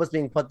picking up what's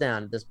being put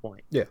down at this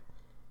point. Yeah.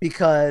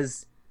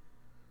 Because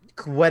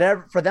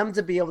whatever, for them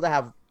to be able to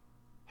have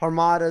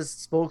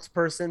Hamada's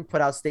spokesperson put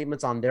out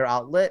statements on their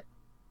outlet,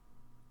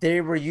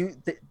 Hamada's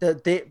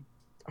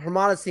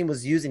team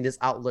was using this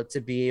outlet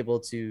to be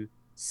able to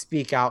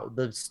speak out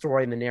the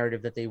story and the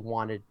narrative that they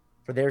wanted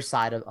for their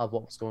side of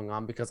what was going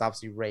on, because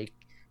obviously Ray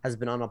has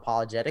been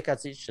unapologetic,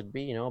 as he should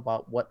be,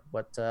 about what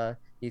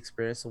he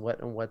experienced and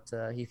what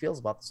he feels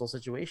about this whole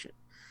situation.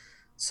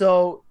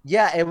 So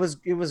yeah, it was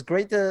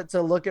great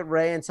to look at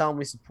Ray and tell him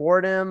we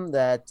support him,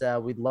 that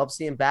we'd love to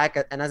see him back.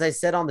 And as I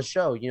said on the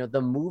show,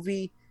 the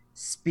movie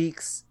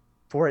speaks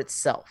for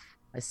itself.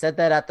 I said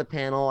that at the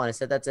panel, and I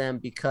said that to him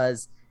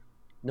because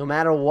no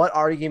matter what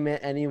argument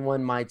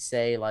anyone might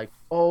say, like,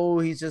 "Oh,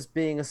 he's just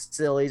being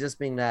silly, he's just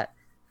being that."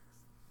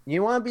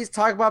 You want to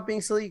talk about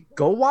being silly?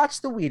 Go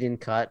watch the Whedon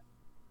cut,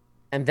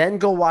 and then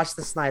go watch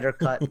the Snyder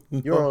cut.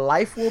 No. Your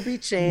life will be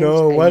changed.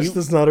 No, watch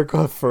the Snyder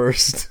cut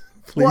first.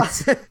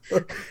 Please.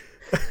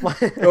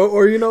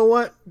 or you know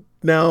what?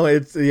 No,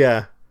 it's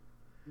You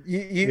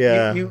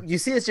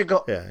see this, you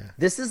go,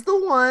 this is the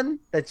one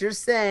that you're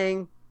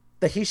saying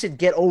that he should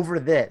get over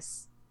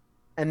this.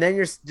 And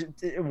then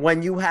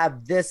when you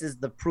have this is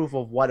the proof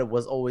of what it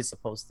was always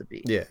supposed to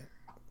be. Yeah.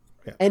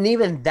 And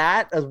even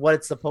that is what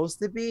it's supposed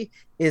to be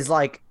is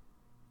like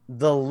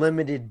the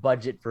limited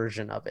budget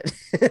version of it.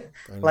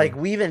 Like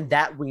we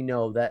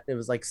know that it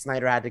was like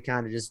Snyder had to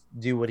kind of just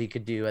do what he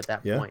could do at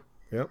that point.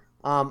 Yep.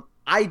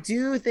 I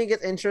do think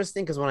it's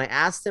interesting because when I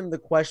asked him the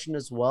question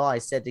as well, I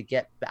said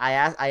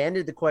I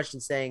ended the question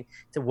saying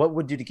to what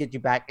would do to get you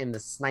back in the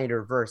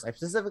Snyder verse. I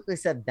specifically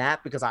said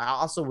that because I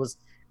also was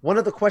one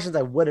of the questions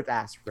I would have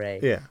asked Ray.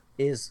 Yeah.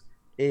 Is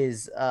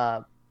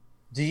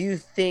do you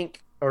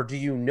think, or do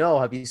you know,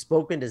 have you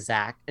spoken to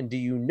Zach, and do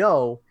you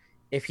know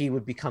if he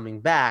would be coming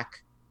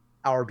back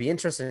or be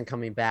interested in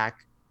coming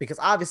back? Because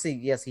obviously,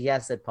 yes, he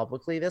has said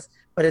publicly this,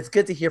 but it's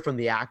good to hear from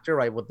the actor,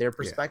 right, with their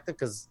perspective,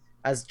 because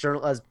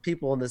as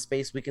people in this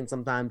space, we can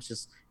sometimes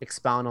just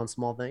expound on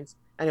small things.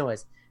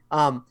 Anyways,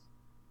 I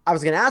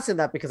was gonna ask him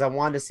that because I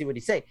wanted to see what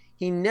he'd say.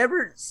 He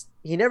never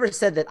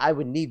said that I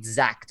would need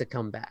Zach to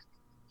come back.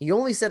 He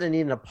only said I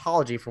need an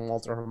apology from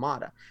Walter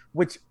Hamada,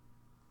 which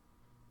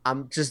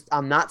I'm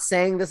not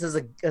saying this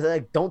as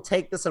don't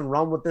take this and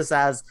run with this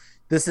as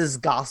this is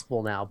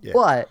gospel now. Yeah.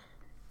 But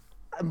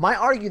I might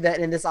argue that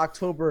in this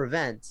October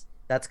event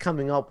that's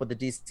coming up with the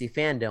DC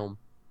fandom,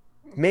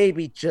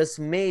 maybe, just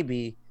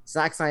maybe,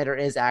 Zack Snyder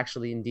is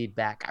actually indeed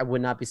back. I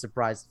would not be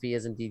surprised if he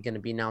is indeed going to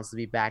be announced to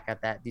be back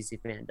at that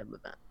DC fandom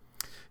event.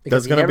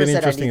 Because that's going to be an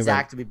interesting event.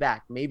 Zach to be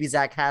back. Maybe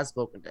Zach has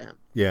spoken to him.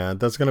 Yeah,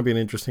 that's going to be an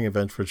interesting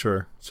event for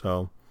sure.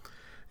 So,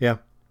 yeah.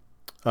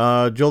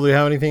 Joel, do you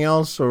have anything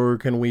else, or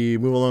can we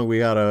move along? We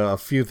got a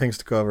few things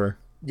to cover.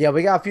 Yeah,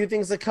 we got a few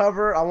things to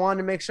cover. I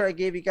wanted to make sure I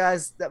gave you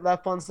guys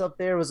that fun stuff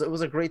there. It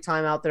was a great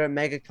time out there at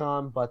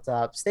MegaCon, but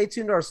stay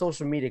tuned to our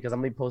social media because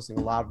I'm going to be posting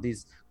a lot of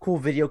these cool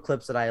video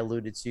clips that I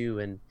alluded to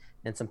and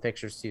some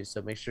pictures too.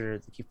 So make sure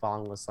to keep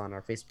following us on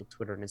our Facebook,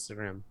 Twitter, and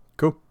Instagram.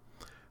 Cool.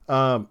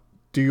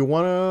 Do you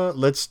want to,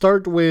 let's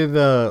start with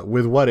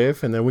What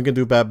If, and then we can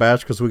do Bad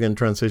Batch because we can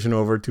transition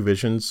over to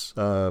Visions.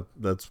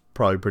 That's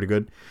probably pretty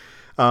good.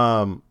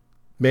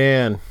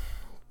 Man,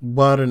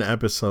 what an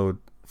episode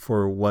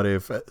for What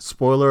If.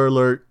 Spoiler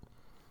alert,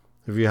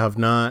 if you have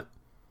not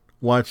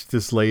watched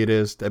this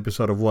latest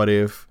episode of What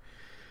If,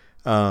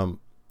 and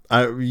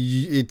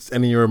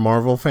you're a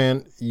Marvel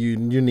fan, you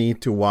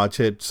need to watch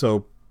it.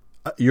 So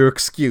you're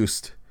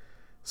excused.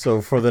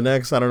 So for the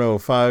next,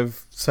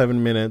 5-7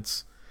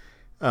 minutes,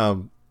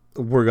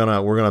 we're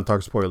gonna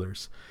talk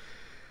spoilers.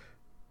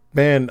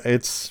 Man,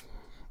 this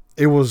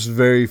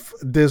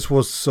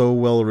was so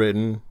well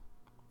written.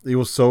 It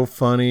was so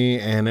funny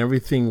and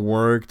everything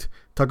worked.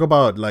 Talk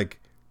about like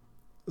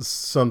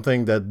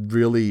something that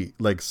really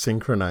like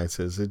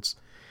synchronizes.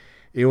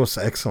 It was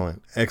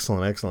excellent.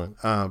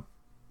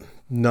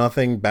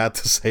 Nothing bad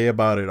to say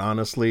about it,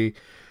 honestly.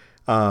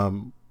 I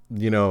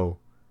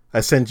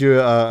sent you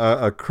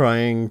a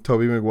crying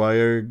Tobey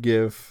Maguire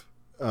gif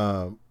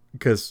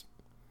because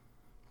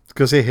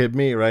it hit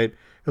me, right?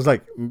 It was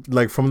like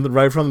from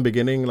the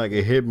beginning, like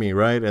it hit me,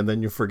 right? And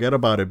then you forget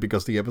about it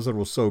because the episode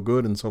was so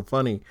good and so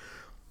funny.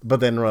 But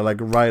then like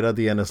right at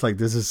the end, it's like,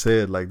 this is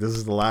it. Like, this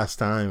is the last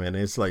time. And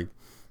it's like,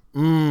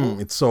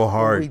 it's so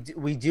hard.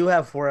 We do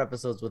have 4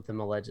 episodes with him,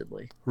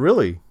 allegedly.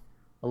 Really?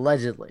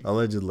 Allegedly.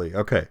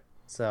 Okay.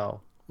 So.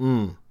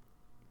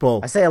 Well,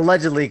 I say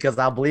allegedly because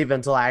I'll believe it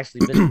until I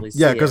actually visually see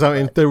it. Yeah, because I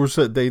mean,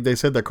 they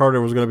said that Carter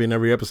was going to be in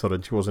every episode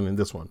and she wasn't in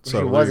this one. So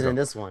she wasn't in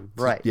this one,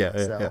 right?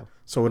 Yeah.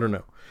 So we don't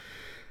know.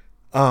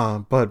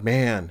 But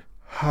man,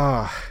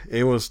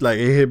 it was like,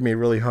 it hit me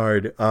really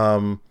hard.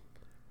 Man,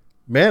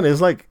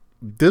 it's like,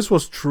 this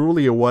was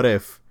truly a what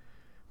if,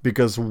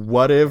 because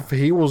what if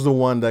he was the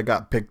one that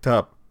got picked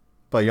up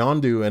by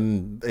Yondu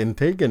and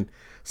taken?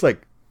 It's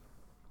like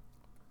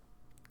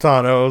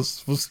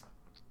Thanos was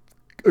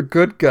a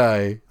good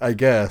guy, I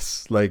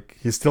guess. Like,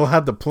 he still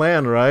had the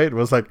plan, right? It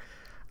was like,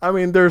 I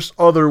mean, there's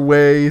other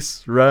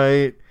ways,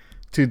 right,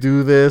 to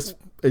do this,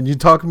 and you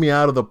talked me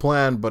out of the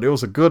plan, but it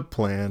was a good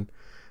plan.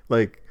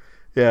 Like,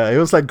 yeah, it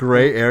was like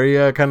gray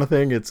area kind of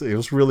thing. It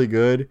was really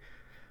good.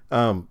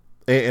 And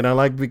I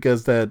like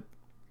because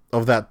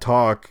of that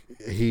talk,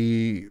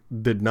 he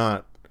did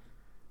not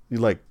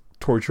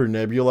torture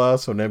Nebula,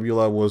 so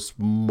Nebula was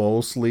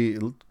mostly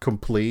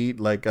complete,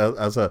 like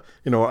as an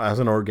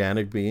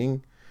organic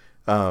being.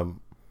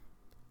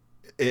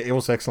 It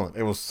was excellent.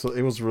 It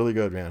was really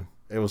good, man.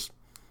 It was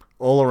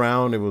all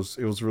around. It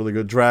was really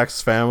good.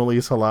 Drax's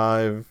family's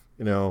alive.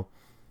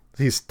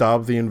 He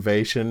stopped the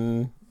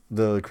invasion,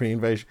 the Kree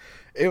invasion.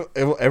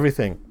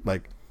 Everything,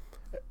 like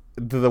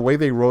the way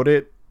they wrote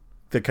it.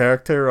 The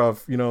character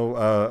of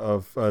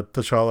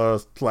T'Challa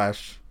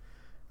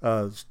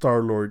 /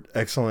 Star-Lord,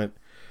 excellent.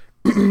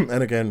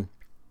 And again,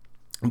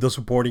 the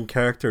supporting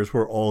characters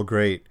were all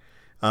great.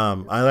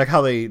 I like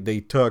how they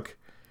took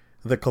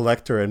the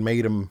Collector and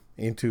made him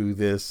into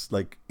this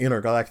like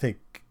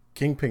intergalactic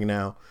kingpin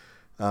now,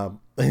 and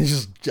he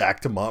just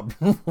jacked him up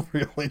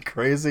really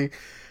crazy.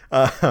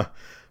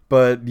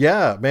 But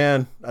yeah,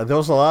 man, there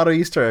was a lot of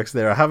Easter eggs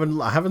there. I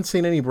haven't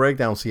seen any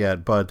breakdowns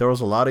yet, but there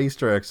was a lot of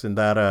Easter eggs in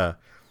that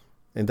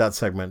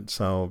segment.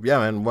 So yeah,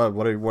 man,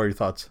 what are your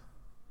thoughts?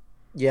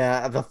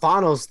 Yeah, the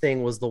Thanos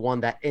thing was the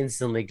one that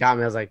instantly got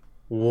me. I was like,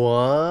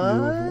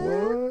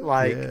 what?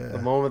 Like, the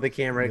moment the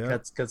camera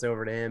cuts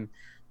over to him.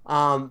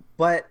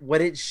 But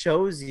what it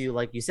shows you,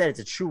 like you said, it's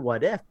a true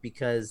what if,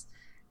 because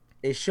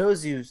it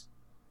shows you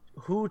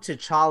who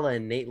T'Challa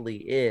innately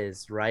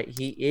is, right?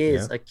 He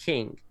is a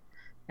king.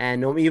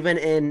 And even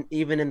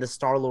in the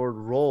Star-Lord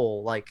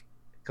role, like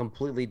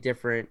completely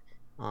different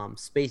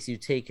space you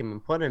take him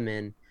and put him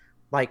in,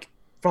 like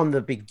from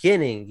the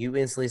beginning, you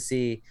instantly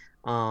see,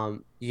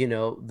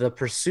 the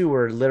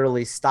pursuer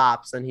literally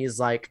stops and he's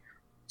like,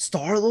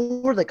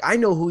 Star-Lord, like, I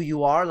know who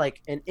you are,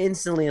 like, and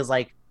instantly is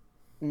like,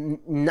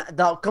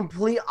 The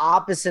complete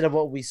opposite of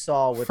what we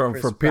saw with from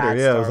Chris Peter. Pratt,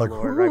 Yeah, it was like,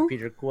 Star-Lord, right?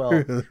 Peter Quill,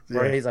 where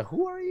yeah. he's like,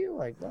 "Who are you?"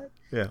 Like, what?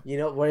 Yeah. You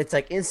know, where it's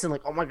like instant,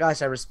 like, "Oh my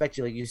gosh, I respect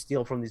you." Like, you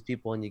steal from these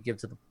people and you give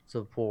to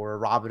the poor,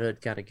 Robin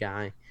Hood kind of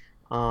guy.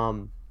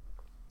 Um,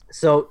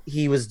 so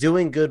he was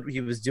doing good.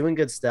 He was doing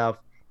good stuff.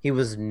 He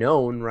was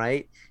known,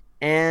 right?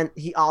 And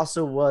he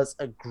also was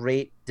a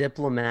great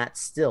diplomat.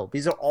 Still,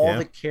 these are all Yeah.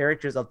 the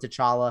characters of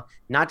T'Challa,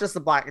 not just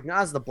not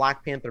as the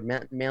Black Panther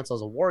mantle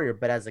as a warrior,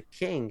 but as a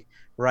king,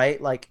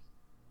 right? Like,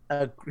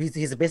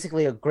 he's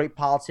basically a great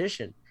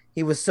politician.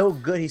 He was so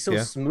good. He's so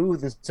Yeah.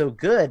 smooth and so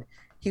good.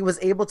 He was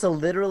able to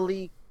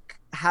literally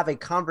have a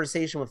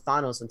conversation with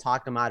Thanos and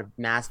talk him out of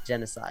mass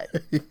genocide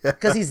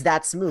because he's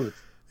that smooth.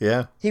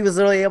 Yeah. He was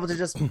literally able to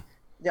just,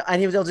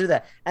 and he was able to do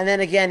that. And then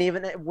again,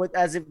 even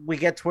as if we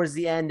get towards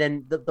the end,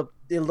 and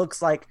it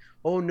looks like,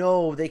 oh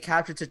no, they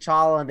captured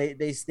T'Challa and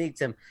they sneaked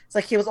him. It's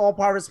like he was all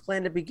part of his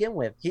plan to begin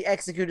with. He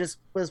executed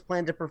his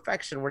plan to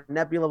perfection, where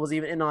Nebula was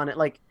even in on it.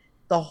 Like,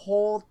 the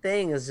whole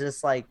thing is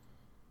just like,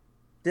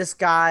 this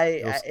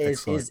guy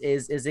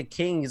is a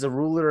king. He's a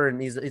ruler,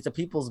 and he's a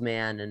people's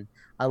man, and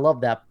I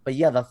love that. But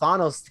yeah, the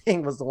Thanos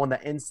thing was the one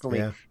that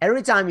instantly,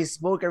 every time he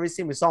spoke, every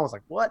scene we saw was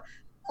like, what?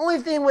 Only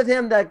thing with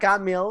him that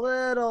got me a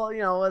little,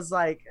 was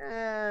like,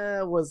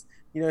 was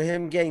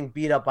him getting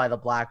beat up by the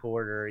Black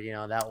Order.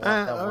 That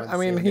one. I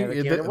mean,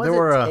 it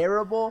wasn't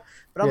terrible,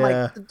 but I'm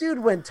like, the dude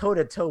went toe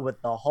to toe with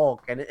the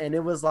Hulk, and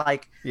it was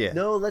like,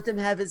 no, let him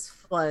have his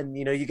fun.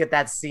 You get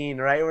that scene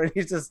right where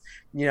he's just,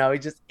 he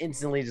just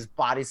instantly just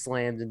body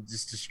slams and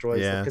just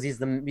destroys him because he's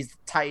the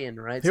Titan,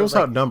 right? He was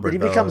outnumbered.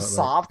 Did he become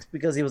soft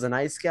because he was a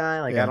nice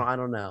guy? Like, I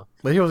don't know.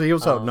 But he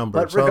was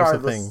outnumbered. But regardless,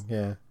 so that was the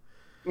thing.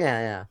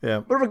 Yeah.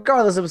 But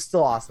regardless, it was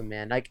still awesome,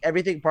 man. Like,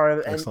 everything part of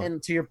it,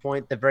 and to your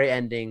point, the very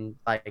ending,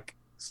 like,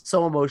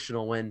 so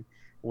emotional when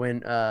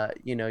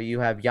you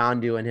have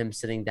Yondu and him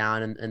sitting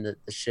down in the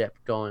ship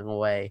going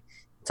away.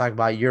 Talk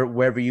about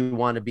wherever you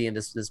want to be in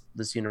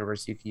this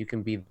universe, you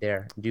can be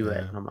there, do it.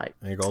 And I'm like,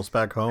 and he goes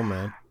back home,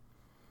 man.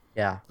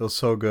 Yeah, it was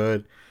so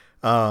good.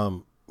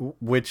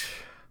 Which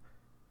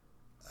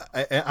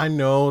I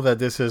know that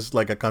this is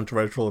like a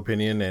controversial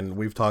opinion, and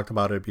we've talked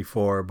about it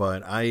before,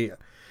 but I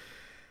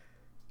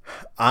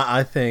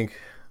think,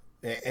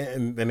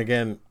 and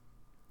again,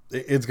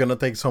 it's gonna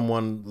take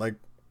someone like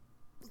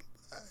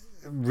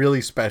really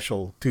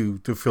special to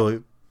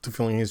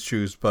filling his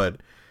shoes,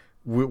 but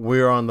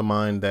we're on the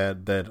mind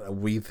that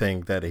we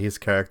think that his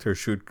character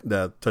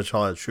that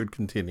T'Challa should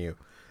continue,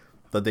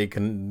 that they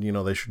can,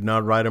 they should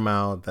not write him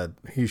out, that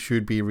he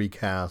should be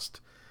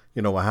recast.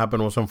 What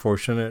happened was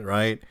unfortunate,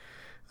 right?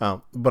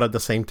 But at the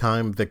same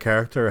time, the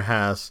character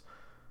has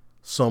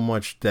so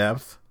much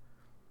depth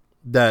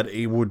that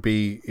it would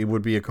be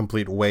a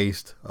complete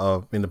waste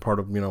in the part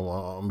of,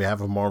 on behalf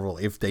of Marvel,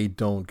 if they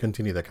don't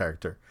continue the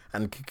character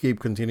and keep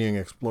continuing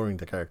exploring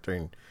the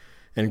character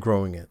and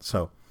growing it.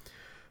 So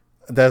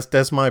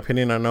that's my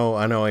opinion. I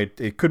know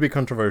it could be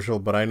controversial,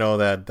 but I know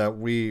that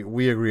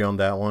we agree on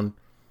that one.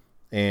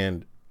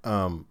 And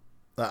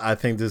I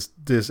think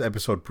this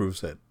episode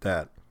proves it,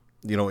 that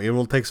it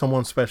will take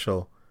someone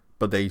special,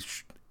 but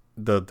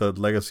the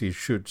legacy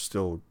should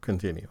still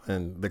continue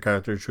and the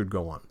character should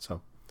go on.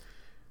 So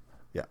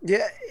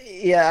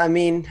yeah. I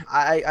mean,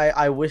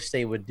 I wish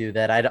they would do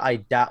that. I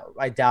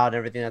doubt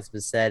everything that's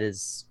been said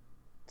it's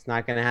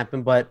not going to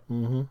happen, but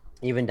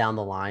even down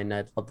the line,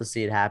 I'd love to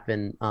see it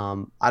happen.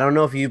 I don't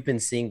know if you've been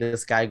seeing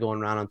this guy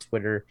going around on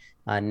Twitter,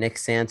 Nick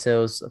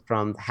Santos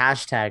from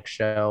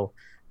 #show,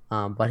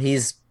 but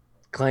he's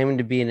claiming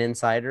to be an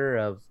insider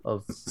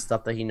of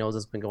stuff that he knows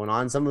has been going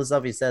on. Some of the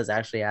stuff he says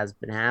actually has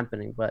been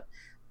happening, but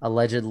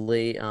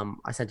allegedly,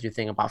 I sent you a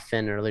thing about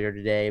Finn earlier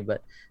today,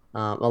 but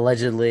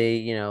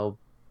allegedly,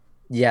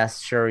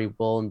 yes, sure, he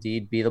will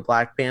indeed be the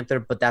Black Panther,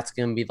 but that's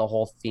going to be the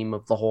whole theme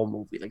of the whole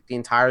movie. Like, the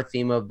entire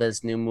theme of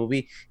this new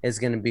movie is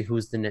going to be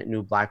who's the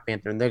new Black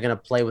Panther, and they're going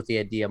to play with the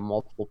idea of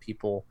multiple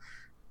people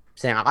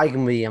saying, I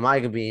can be him, I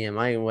can be him,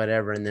 I can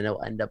whatever, and then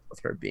it'll end up with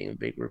her being a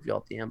big reveal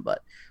at the end.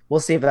 But we'll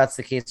see if that's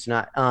the case or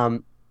not.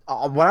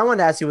 What I wanted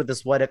to ask you with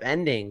this what if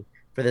ending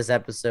for this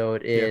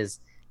episode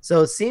is,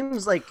 so it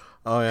seems like,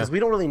 because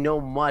we don't really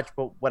know much,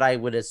 but what I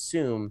would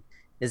assume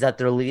is that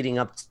they're leading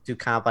up to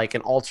kind of like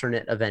an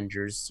alternate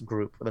Avengers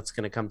group that's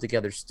going to come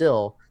together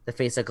still to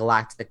face a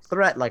galactic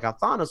threat like how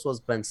Thanos was,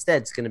 but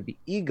instead it's going to be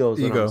Ego.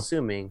 I'm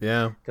assuming.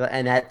 Yeah.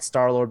 And that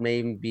Star-Lord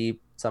may be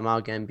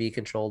somehow going to be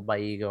controlled by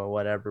Ego or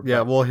whatever.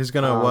 Yeah, well, he's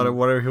going to,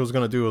 whatever he was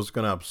going to do was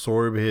going to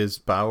absorb his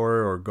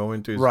power or go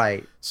into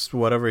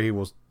whatever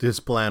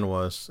his plan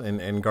was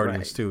in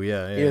Guardians 2.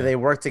 Yeah. Either they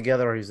work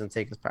together or he's going to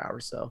take his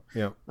power. So,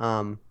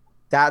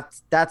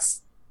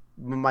 that's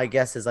my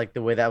guess is like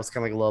the way that was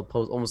kind of like a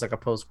little almost like a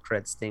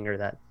post-credit stinger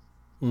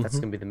that's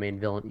gonna be the main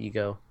villain,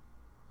 Ego.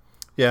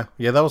 Yeah,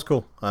 that was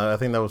cool. I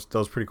think that was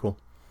pretty cool.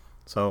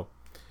 So,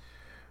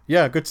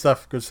 yeah, good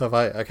stuff.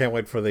 I can't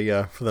wait for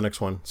the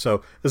next one.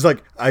 So it's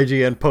like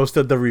IGN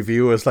posted the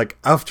review as like,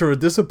 after a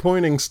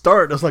disappointing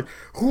start. It's like,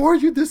 who are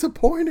you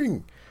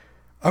disappointing?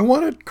 I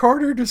wanted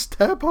Carter to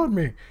step on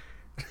me.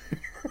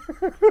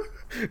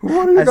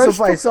 What are you guys?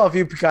 I saw a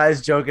few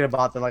guys joking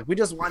about that. Like, we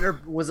just wonder.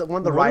 Was it one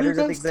of the writers?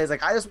 I think says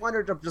like, I just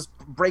wanted to just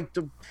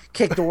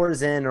kick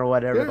doors in or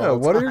whatever. Yeah.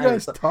 What are you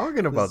guys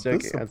talking about?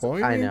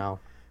 Disappointing. I know.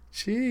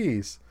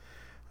 Jeez.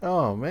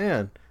 Oh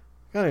man,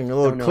 getting a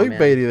little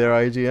clickbaity there,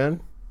 IGN.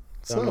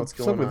 What's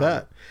up with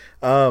that?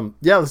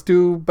 Yeah, let's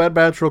do Bad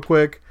Batch real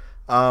quick.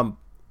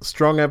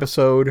 Strong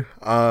episode.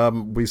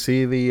 We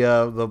see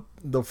the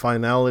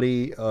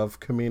finality of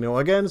Kamino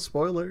again.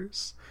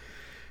 Spoilers.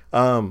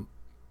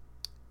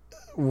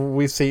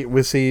 We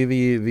see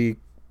the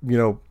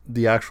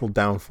the actual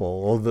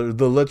downfall, or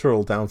the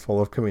literal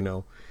downfall of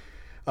Kamino.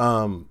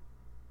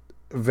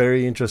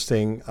 Very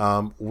interesting.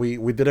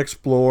 We did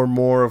explore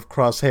more of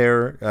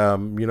Crosshair.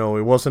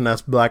 It wasn't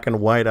as black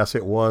and white as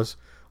it was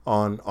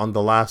on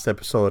the last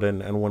episode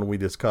and when we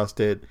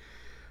discussed it.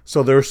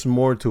 So there's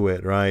more to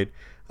it, right?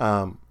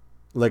 I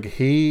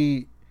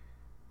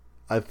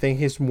think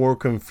he's more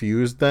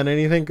confused than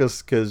anything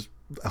because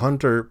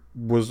Hunter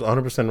was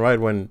 100% right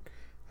when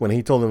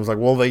he told him, it was like,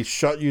 well, they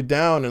shut you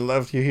down and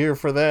left you here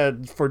for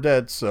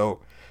dead.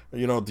 So,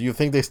 do you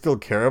think they still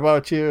care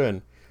about you?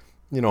 And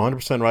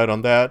 100% right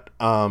on that.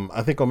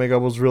 I think Omega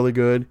was really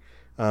good.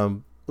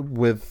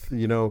 With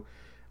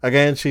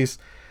again, she's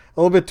a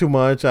little bit too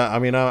much.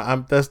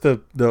 I'm that's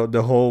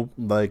the whole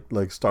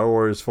like Star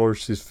Wars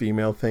Force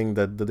female thing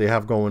that they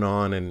have going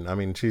on, and I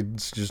mean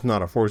she's just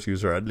not a Force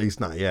user, at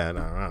least not yet.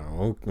 I don't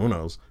know, who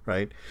knows,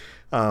 right?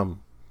 But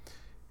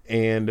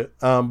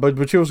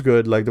she was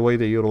good. Like the way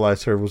they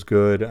utilized her was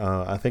good.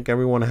 I think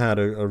everyone had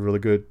a really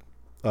good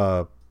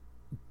part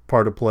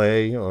to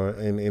play or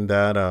in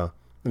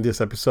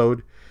this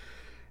episode,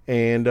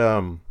 and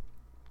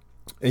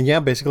yeah,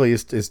 basically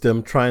it's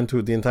them trying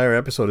to, the entire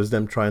episode is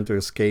them trying to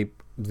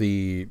escape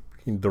the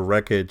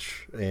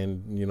wreckage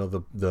and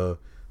the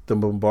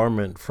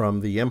bombardment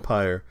from the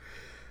Empire,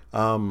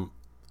 and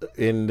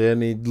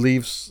then it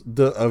leaves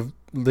the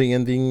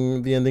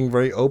ending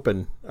very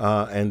open,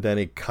 and then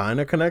it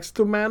kind of connects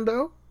to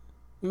Mando.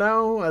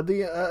 Now at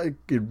the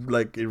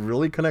it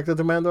really connected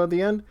to Mando at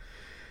the end,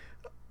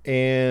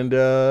 and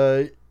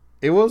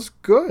it was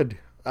good.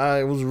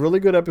 It was a really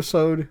good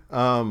episode.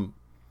 I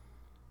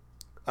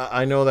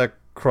know that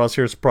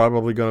Crosshair is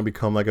probably going to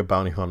become like a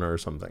bounty hunter or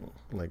something.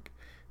 Like,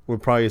 we'll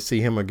probably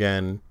see him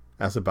again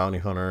as a bounty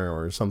hunter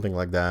or something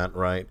like that,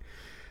 right?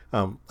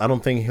 I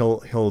don't think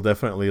he'll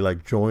definitely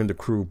like join the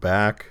crew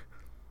back,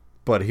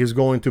 but he's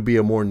going to be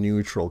a more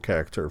neutral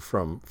character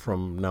from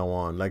now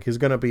on. Like, he's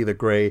going to be the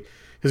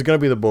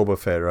Boba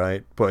Fett,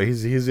 right? But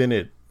he's in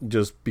it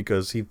just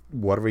because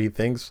whatever he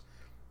thinks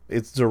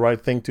it's the right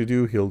thing to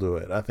do, he'll do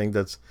it. I think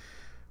that's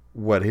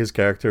what his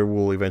character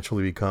will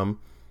eventually become.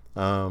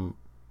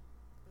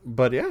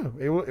 But yeah,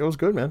 it was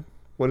good, man.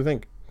 What do you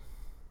think?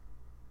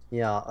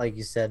 Yeah, like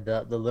you said,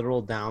 the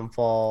literal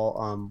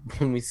downfall.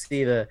 When we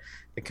see the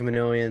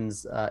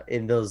Kaminoans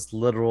in those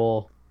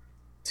literal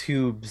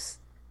tubes,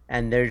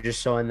 and they're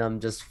just showing them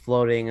just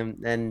floating,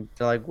 and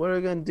they're like, "What are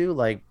we gonna do?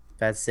 Like,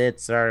 that's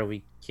it. Sorry,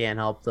 we can't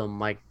help them.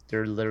 Like,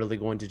 they're literally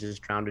going to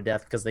just drown to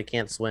death because they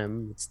can't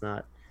swim. It's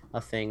not a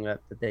thing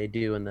that they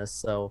do in this."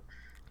 So,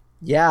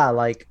 yeah,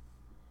 like.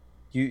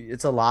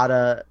 It's a lot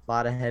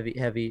of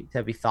heavy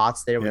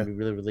thoughts there. Yeah. We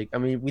really, I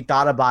mean, we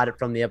thought about it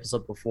from the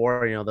episode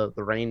before,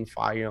 the rain,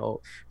 fire,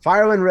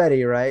 fire when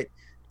ready, right?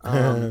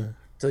 So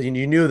you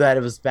knew that it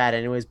was bad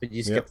anyways, but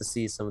you just get to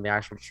see some of the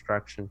actual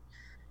destruction.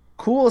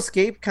 Cool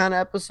escape kind of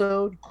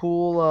episode,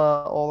 cool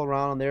all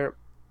around there.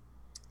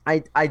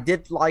 I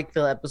did like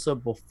the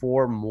episode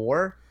before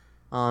more.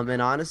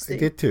 And honestly, I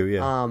did too,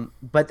 yeah.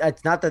 But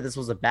it's not that this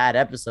was a bad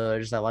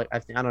episode. I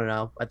don't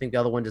know. I think the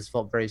other one just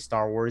felt very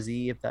Star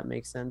Warsy, if that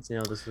makes sense.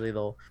 This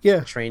little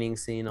training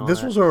scene.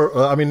 This was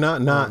I mean, not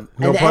and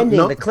the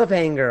ending, the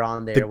cliffhanger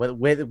on there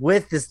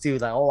with this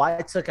dude. Like, oh, I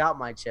took out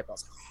my chip. I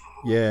was like,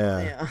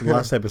 yeah,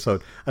 last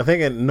episode. I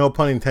think, no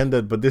pun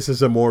intended, but this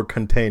is a more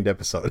contained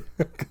episode.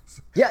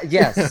 Yeah.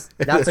 Yes,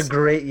 that's a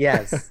great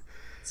yes.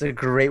 It's a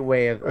great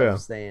way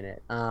of saying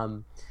it.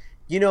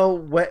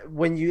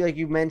 When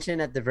you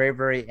mentioned at the very,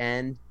 very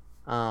end,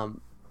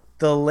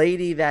 the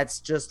lady that's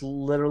just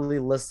literally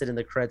listed in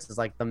the credits as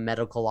like the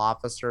medical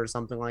officer or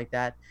something like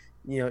that,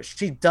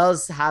 she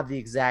does have the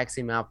exact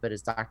same outfit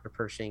as Dr.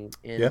 Pershing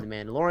in The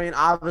Mandalorian.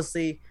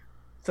 Obviously,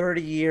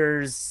 30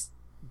 years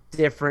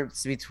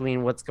difference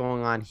between what's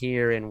going on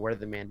here and where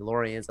The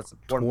Mandalorian is. That's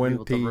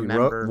important for people to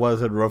remember.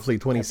 Was it roughly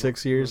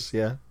 26 years?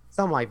 Yeah.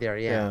 Something like there,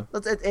 yeah.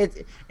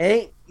 It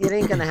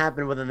ain't gonna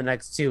happen within the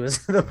next 2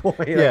 is the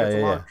point. It's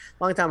a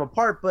long time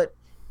apart, but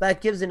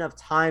that gives enough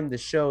time to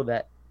show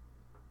that,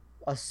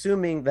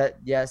 assuming that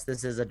yes,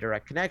 this is a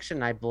direct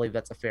connection, I believe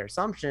that's a fair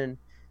assumption,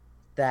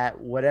 that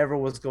whatever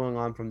was going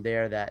on from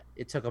there, that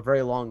it took a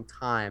very long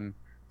time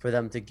for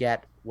them to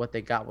get what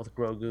they got with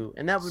Grogu,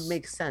 and that would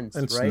make sense,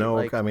 and right?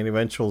 Snoke, like,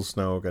 eventual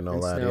Snoke and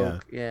all that,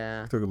 Snoke,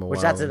 yeah. Took him a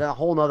which while. That's a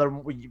whole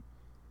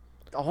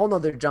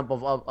nother jump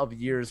of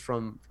years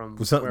from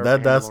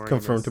that's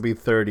confirmed to be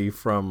 30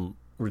 from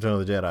Return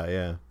of the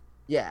Jedi,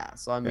 Yeah,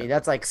 so I mean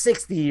that's like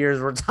 60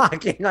 years we're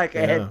talking like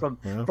ahead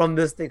from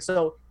this thing.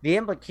 So the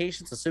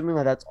implications, assuming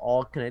that that's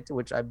all connected,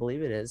 which I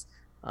believe it is,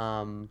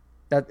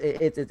 that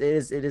it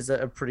is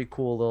a pretty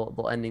cool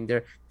little ending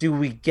there. Do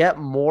we get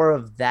more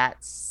of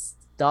that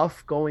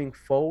stuff going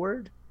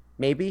forward?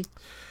 Maybe.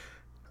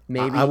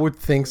 I would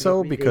think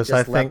so, because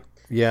I think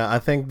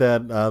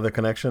that the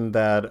connection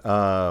that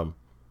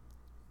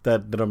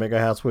Omega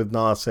has with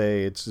Nala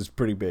Se, it's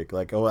pretty big.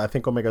 Like, I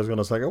think Omega's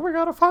gonna say, we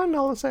gotta find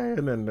Nala Se,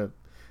 and then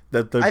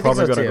that they're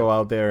probably gonna go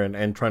out there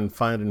and try and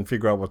find and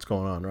figure out what's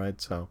going on,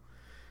 right? So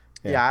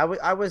I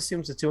would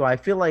assume so too. I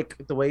feel like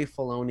the way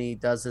Filoni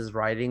does his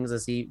writings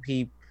is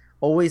he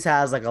always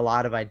has like a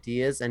lot of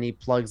ideas, and he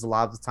plugs a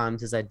lot of the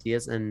times his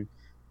ideas, and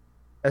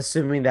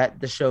assuming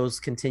that the shows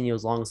continue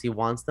as long as he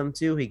wants them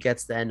to, he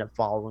gets to end up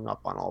following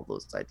up on all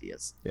those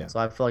ideas. Yeah. So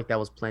I feel like that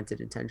was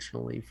planted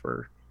intentionally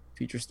for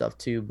future stuff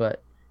too,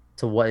 but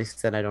to what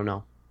extent I don't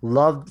know.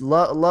 Love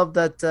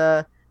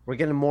that we're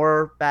getting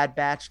more Bad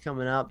Batch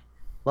coming up.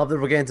 Love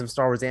that we're getting some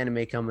Star Wars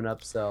anime coming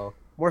up. So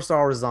more Star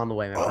Wars is on the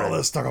way, my friend.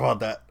 Let's talk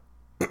about that.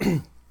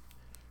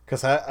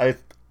 Because I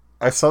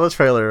saw the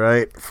trailer,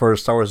 right, for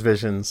Star Wars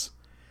Visions,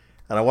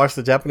 and I watched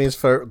the Japanese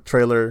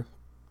trailer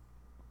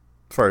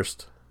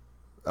first.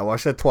 I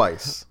watched it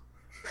twice.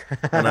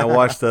 And I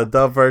watched the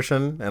dub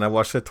version, and I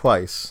watched it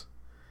twice.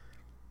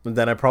 And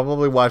then I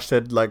probably watched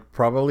it like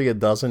probably a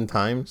dozen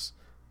times.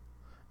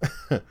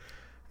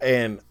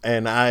 and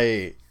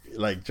I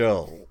like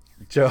Joe.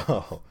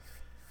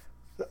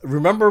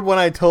 Remember when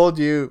I told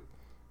you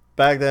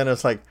back then?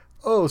 It's like,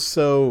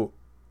 so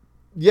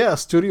yeah,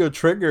 Studio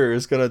Trigger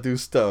is gonna do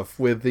stuff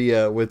with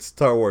the with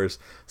Star Wars.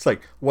 It's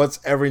like, what's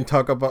everyone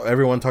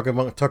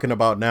talking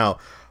about now?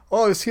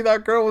 Oh, you see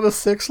that girl with the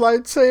 6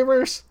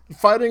 lightsabers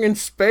fighting in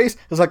space?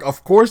 It's like,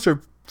 of course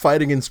they're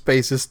fighting in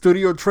space. It's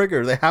Studio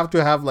Trigger. They have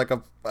to have like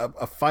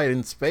a fight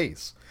in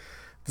space.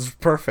 This is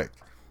perfect.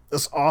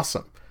 This is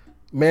awesome.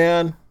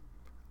 Man,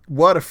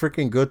 what a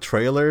freaking good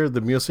trailer.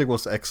 The music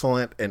was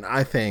excellent, and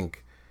I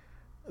think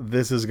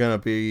this is going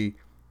to be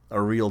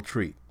a real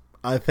treat.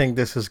 I think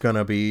this is going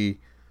to be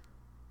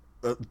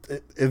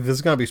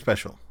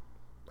special.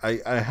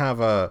 I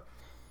have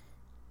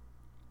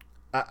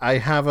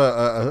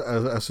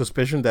a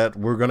suspicion that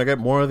we're gonna get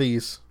more of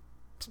these,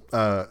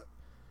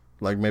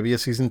 like maybe a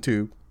season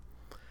 2,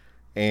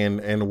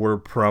 and we're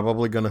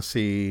probably gonna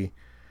see.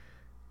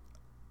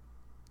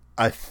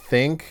 I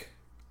think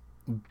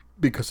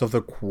because of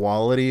the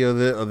quality of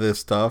this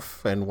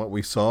stuff and what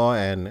we saw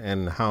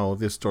and how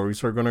these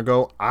stories are gonna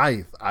go,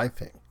 I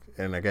think,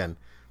 and again,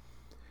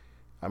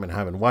 I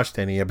haven't watched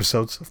any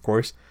episodes, of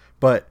course,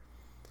 but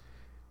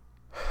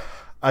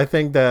I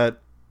think that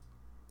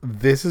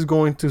this is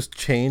going to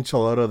change a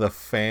lot of the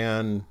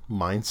fan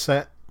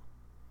mindset.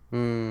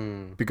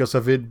 Because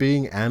of it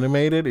being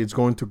animated, it's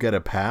going to get a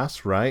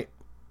pass, right?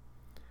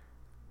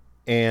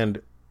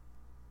 And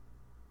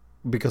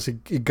because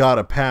it got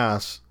a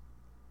pass,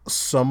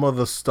 some of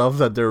the stuff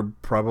that they're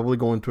probably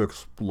going to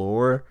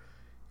explore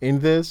in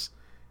this,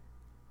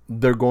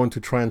 they're going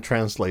to try and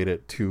translate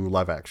it to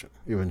live action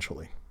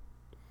eventually.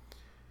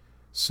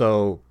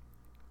 So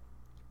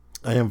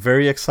I am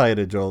very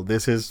excited, Joel.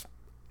 This is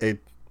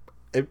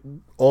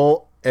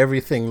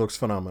everything looks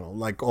phenomenal.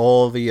 Like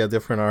all the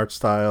different art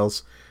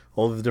styles,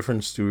 all the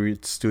different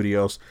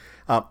studios.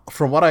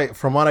 From what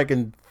I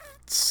can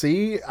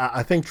see,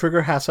 I think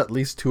Trigger has at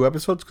least 2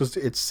 episodes, because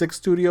it's 6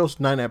 studios,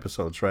 9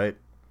 episodes, right?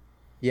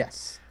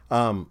 Yes.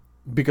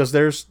 Because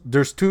there's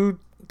 2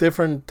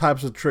 different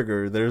types of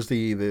Trigger. There's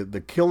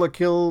the Kill la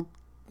Kill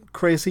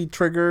crazy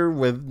Trigger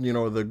with,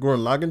 the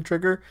Gurren Lagann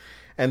Trigger,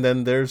 and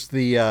then there's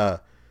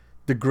the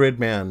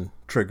Gridman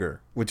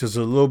Trigger, which is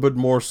a little bit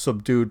more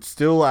subdued,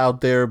 still out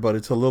there, but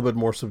it's a little bit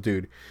more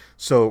subdued.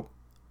 So,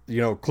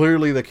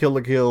 clearly the Kill la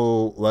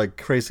Kill like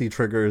crazy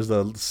Trigger is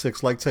the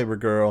 6 lightsaber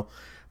girl,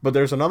 but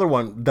there's another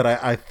one that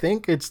I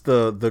think it's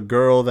the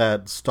girl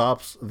that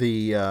stops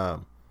the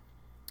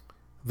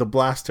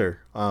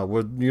blaster.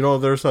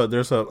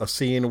 There's a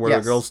scene where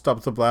the girl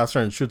stops the blaster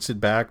and shoots it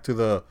back to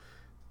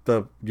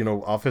the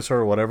officer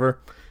or whatever.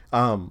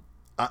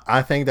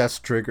 I think that's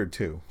Trigger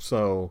too.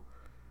 So,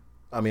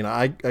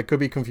 I could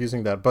be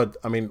confusing that, but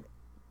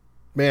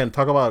man,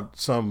 talk about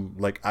some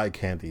like eye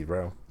candy,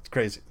 bro. It's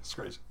crazy.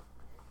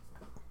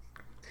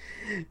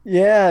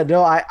 Yeah,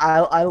 no,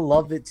 I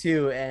love it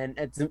too, and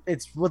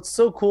it's what's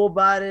so cool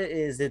about it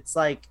is it's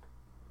like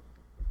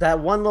that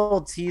one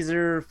little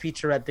teaser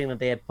featurette thing that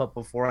they had put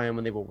beforehand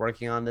when they were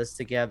working on this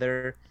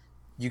together.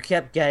 You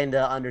kept getting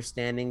the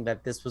understanding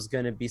that this was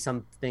going to be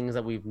some things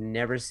that we've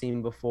never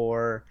seen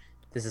before.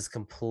 This is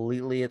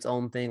completely its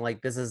own thing.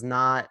 Like, this is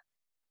not.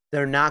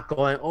 They're not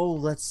going,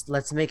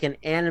 let's make an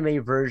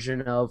anime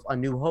version of A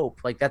New Hope.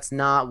 Like, that's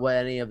not what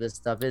any of this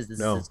stuff is. This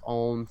is its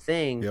own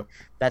thing. Yep.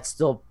 That's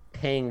still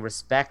paying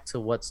respect to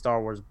what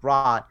Star Wars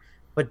brought,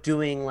 but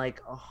doing like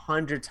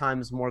 100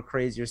 times more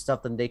crazier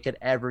stuff than they could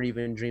ever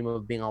even dream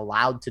of being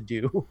allowed to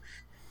do,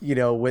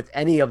 with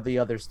any of the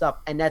other stuff.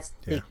 And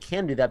they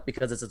can do that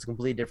because it's a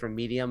completely different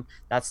medium.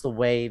 That's the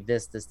way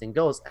this thing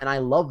goes. And I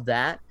love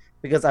that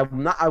because I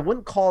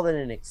wouldn't call it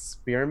an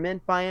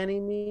experiment by any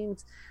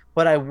means,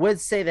 but I would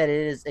say that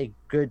it is a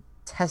good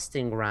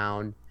testing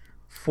ground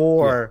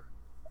for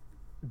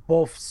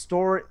both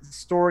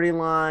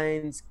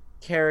storylines,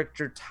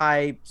 character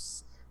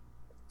types,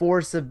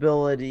 force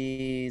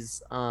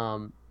abilities,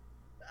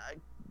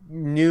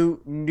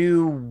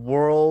 new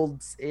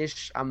worlds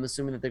ish. I'm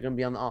assuming that they're going to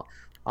be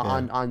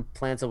on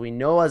planets that we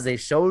know, as they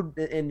showed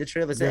in the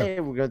trailer. They say,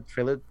 hey, we're going to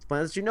trailer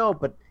planets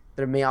but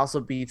there may also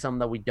be some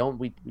that we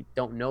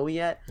don't know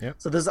yet. Yep.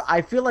 So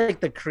I feel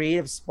like the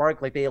creative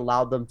spark, like they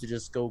allowed them to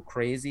just go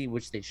crazy,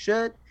 which they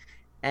should.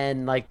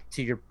 And like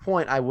to your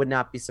point, I would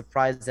not be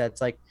surprised that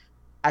it's like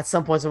at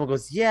some point someone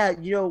goes, yeah,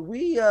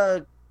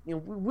 we're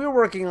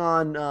working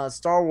on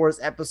Star Wars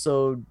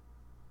episode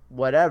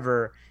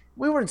whatever.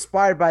 We were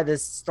inspired by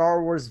this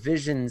Star Wars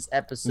Visions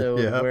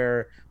episode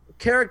where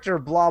character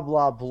blah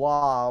blah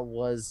blah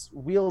was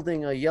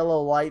wielding a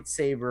yellow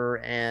lightsaber,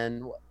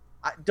 and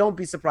don't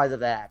be surprised at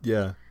that.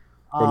 Yeah.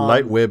 Or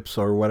light whips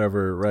or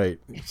whatever, right?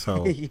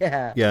 So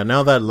yeah.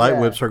 Now that light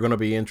whips are going to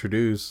be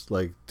introduced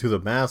like to the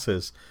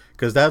masses,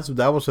 because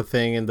that was a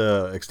thing in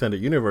the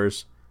extended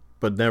universe,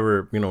 but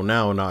never,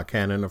 now not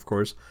canon, of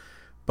course.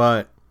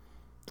 But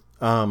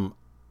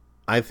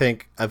I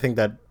think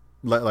that,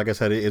 like I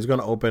said, it's going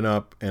to open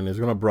up and it's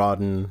going to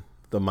broaden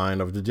the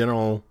mind of the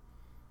general,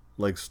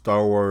 like,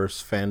 Star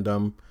Wars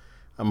fandom.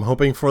 I'm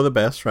hoping for the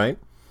best, right?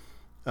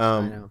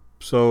 I know.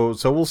 So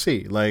we'll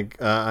see. Like,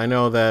 I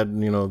know that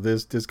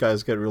this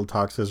guys get real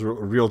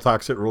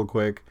toxic real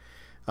quick.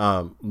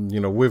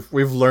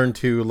 We've learned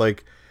to,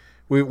 like,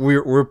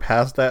 we're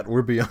past that.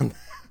 We're beyond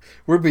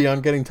we're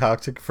beyond getting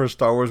toxic for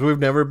Star Wars. We've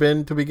never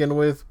been to begin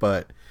with,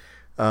 but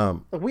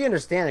we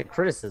understand the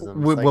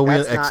criticism. Exactly.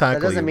 That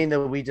doesn't mean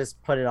that we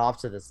just put it off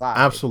to the side.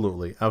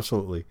 Absolutely.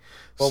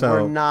 But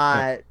we're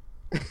not.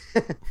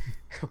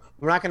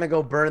 We're not going to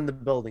go burn the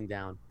building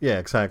down. Yeah,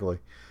 exactly.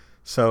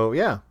 So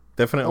yeah,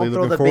 definitely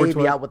don't throw the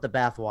baby out with the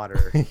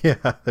bathwater.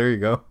 Yeah, there you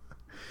go.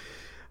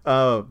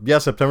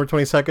 September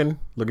 22nd.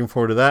 Looking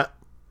forward to that.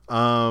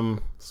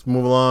 Let's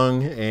move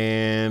along,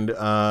 and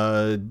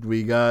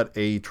we got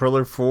a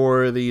trailer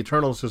for the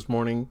Eternals this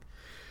morning.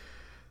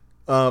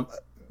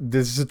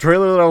 This is a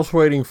trailer that I was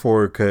waiting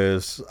for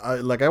because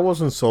I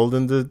wasn't sold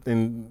in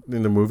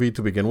the movie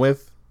to begin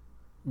with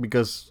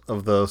because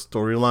of the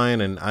storyline,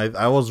 and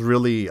I was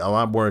really a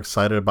lot more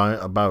excited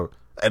about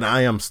and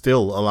I am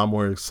still a lot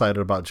more excited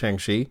about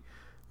Shang-Chi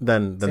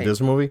than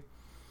this movie.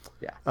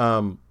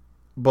 Yeah.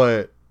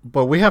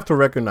 But we have to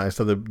recognize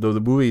that the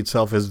movie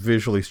itself is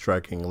visually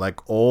striking.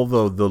 Like all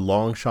the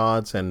long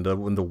shots and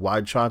the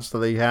wide shots that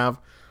they have,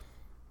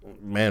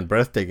 man,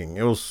 breathtaking.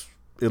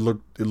 It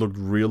looked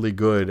really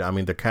good. I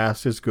mean, the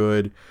cast is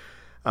good.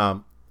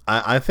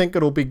 I think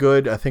it'll be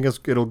good. I think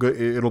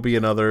it'll be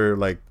another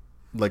like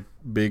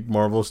big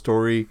Marvel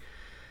story.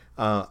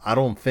 I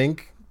don't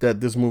think that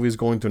this movie is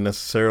going to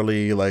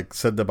necessarily like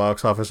set the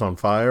box office on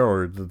fire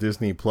or the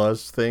Disney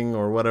Plus thing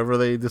or whatever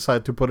they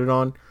decide to put it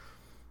on.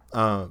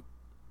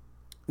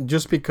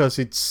 Just because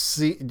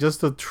it's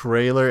just a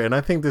trailer, and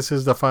I think this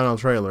is the final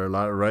trailer,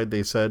 right?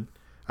 They said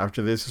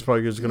after this is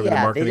probably just going to be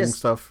the marketing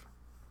stuff.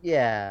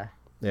 Yeah.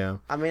 Yeah.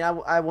 I mean,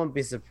 I wouldn't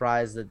be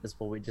surprised that this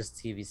will be just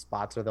TV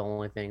spots are the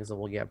only things that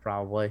we'll get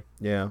probably.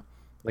 Yeah.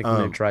 Like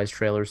miniaturized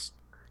trailers.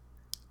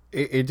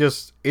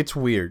 It's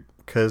weird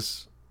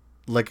because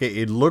like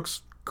it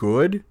looks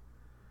good.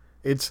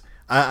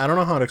 I don't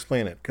know how to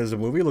explain it because the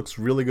movie looks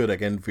really good.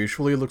 Again,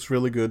 visually it looks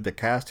really good. The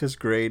cast is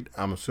great.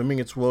 I'm assuming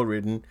it's well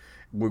written.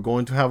 We're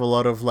going to have a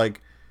lot of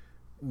like,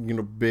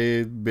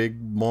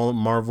 big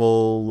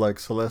Marvel like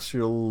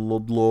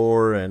celestial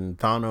lore and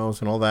Thanos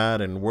and all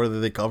that and where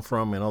did they come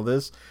from and all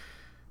this.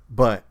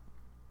 But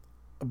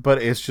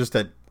it's just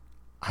that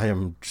I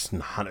am just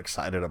not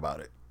excited about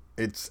it.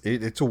 It's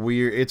a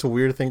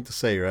weird thing to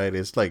say, right?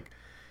 It's like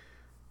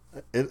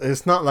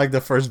it's not like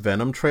the first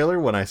Venom trailer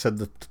when I said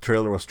the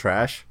trailer was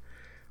trash.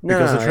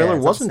 Because the trailer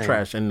wasn't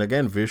trash, and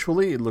again,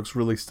 visually it looks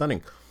really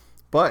stunning.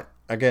 But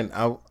again,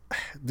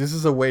 this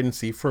is a wait and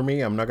see for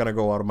me. I'm not gonna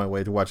go out of my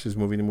way to watch this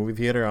movie in the movie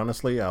theater.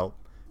 Honestly, I'll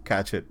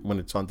catch it when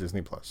it's on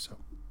Disney Plus. So.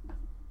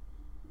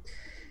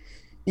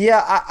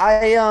 Yeah,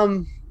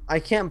 I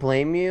can't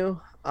blame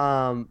you.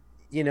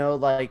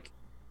 Like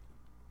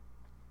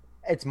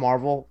it's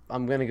Marvel.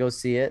 I'm gonna go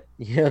see it.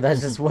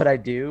 That's just what I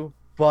do.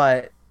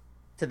 But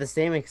to the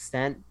same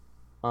extent,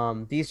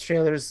 these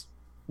trailers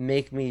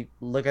make me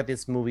look at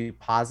this movie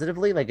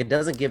positively. Like it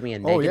doesn't give me a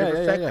negative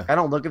effect. Yeah. I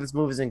don't look at this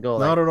movies and go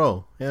like, not at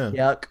all. Yeah.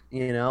 Yuck,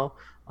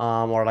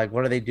 or like,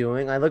 what are they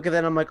doing? I look at it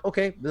and I'm like,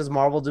 okay, this is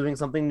Marvel doing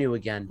something new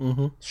again.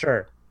 Mm-hmm.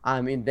 Sure.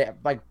 I mean,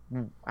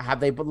 have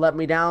they let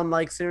me down?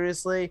 Like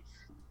seriously?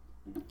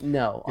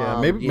 No. Yeah,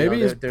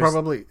 maybe it's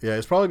probably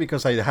it's probably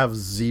because I have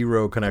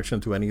zero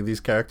connection to any of these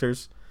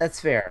characters.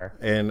 That's fair.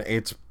 And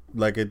it's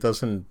like it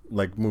doesn't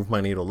like move my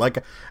needle.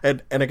 Like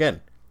and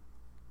again,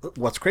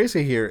 what's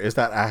crazy here is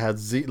that I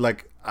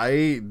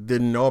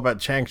didn't know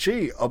about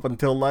Shang-Chi up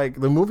until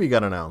like the movie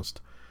got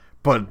announced.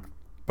 But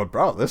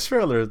bro, those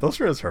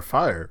trailers are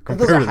fire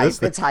compared to this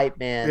thing. It's hype,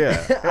 man.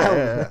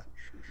 Yeah.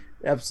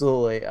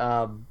 Absolutely.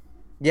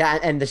 Yeah,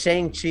 and the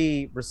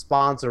Shang-Chi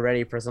response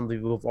already for some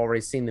people who've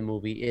already seen the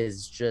movie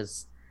is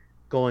just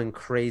going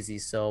crazy.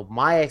 So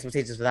my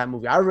expectations for that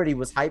movie, I already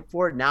was hyped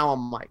for it. Now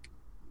I'm like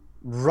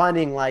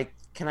running like,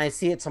 can I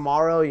see it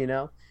tomorrow?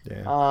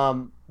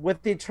 Yeah.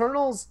 With the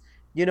Eternals,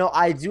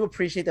 I do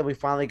appreciate that we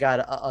finally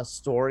got a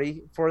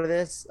story for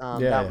this.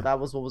 Yeah. That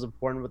was what was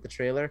important with the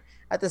trailer.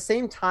 At the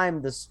same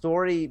time, the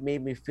story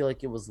made me feel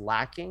like it was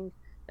lacking,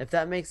 if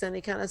that makes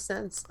any kind of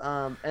sense.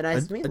 And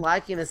I mean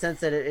lacking in the sense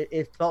that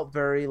it felt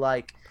very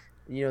like,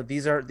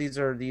 these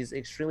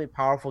extremely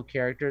powerful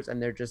characters,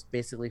 and they're just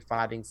basically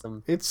fighting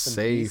some. It's some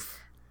safe. beasts.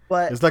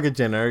 But it's like a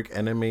generic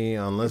enemy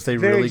unless they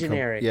very really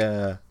generic.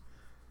 Yeah.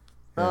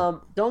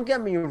 Don't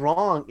get me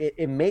wrong.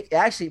 It make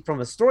actually from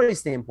a story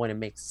standpoint, it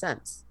makes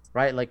sense,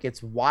 right? Like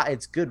it's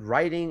good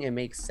writing. It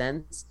makes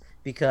sense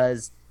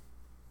because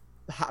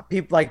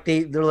people like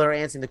they're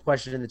answering the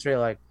question in the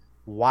trailer, like,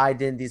 why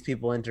didn't these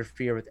people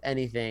interfere with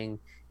anything?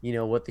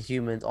 With the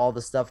humans, all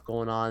the stuff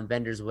going on,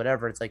 vendors,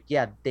 whatever. It's like,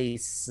 yeah, they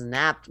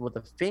snapped with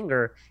a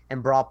finger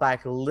and brought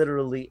back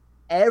literally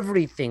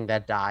everything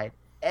that died,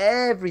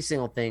 every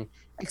single thing,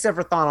 except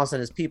for Thanos and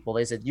his people.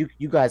 They said, you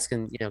guys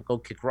can, go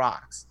kick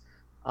rocks.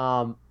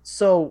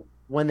 So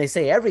when they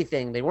say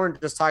everything, they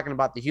weren't just talking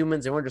about the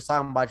humans. They weren't just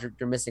talking about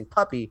your missing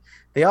puppy.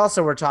 They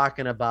also were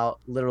talking about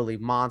literally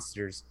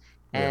monsters.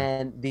 Yeah.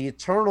 And the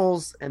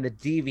Eternals and the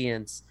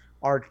Deviants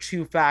are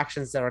two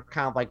factions that are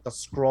kind of like the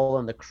Skrull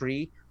and the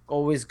Kree,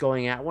 always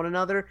going at one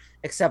another.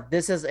 Except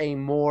this is a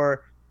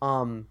more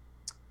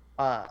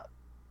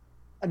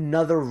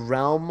another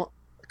realm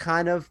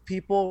kind of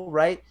people,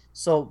 right?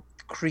 So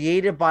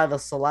created by the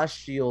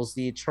Celestials,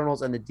 the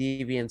Eternals and the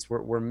Deviants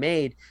were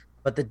made,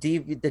 but the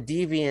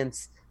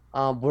Deviants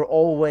were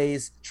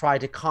always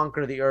tried to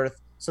conquer the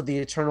Earth, so the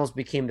Eternals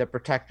became the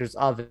protectors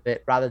of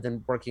it rather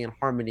than working in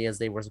harmony as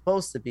they were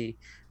supposed to be.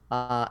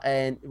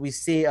 And we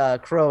see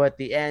Crow at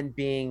the end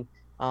being,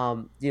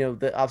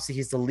 obviously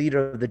he's the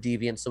leader of the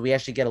Deviants, so we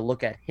actually get a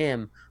look at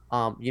him,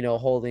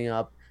 holding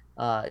up,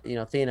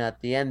 Thena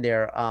at the end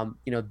there.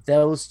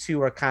 Those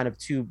two are kind of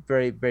two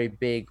very, very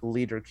big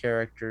leader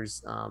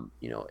characters,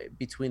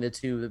 between the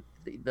two,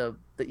 the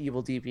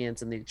evil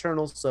Deviants and the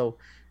Eternals. So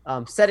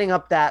setting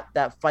up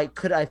that fight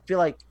I feel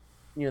like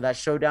that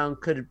showdown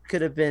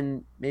could have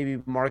been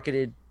maybe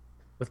marketed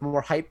with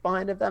more hype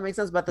behind it, if that makes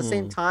sense. But at the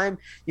same time,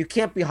 you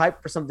can't be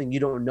hyped for something you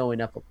don't know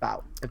enough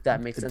about, if that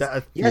makes sense.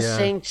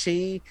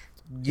 Shang-Chi,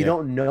 you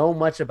don't know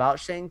much about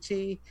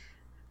Shang-Chi,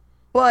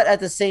 but at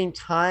the same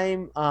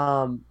time,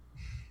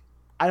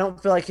 I don't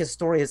feel like his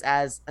story is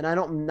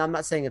I'm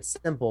not saying it's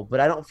simple, but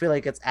I don't feel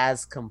like it's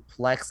as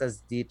complex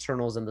as the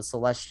Eternals and the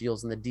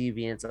Celestials and the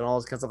Deviants and all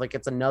this kind of stuff. Like,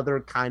 it's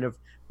another kind of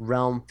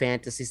realm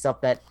fantasy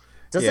stuff that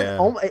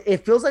doesn't,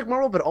 it feels like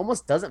Marvel, but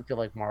almost doesn't feel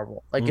like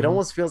Marvel. Like, it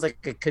almost feels like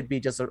it could be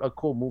just a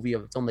cool movie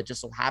of its own that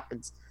just so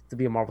happens to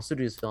be a Marvel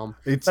Studios film.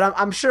 But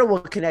I'm sure we'll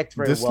connect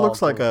very well.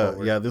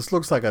 This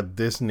looks like a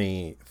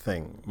Disney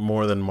thing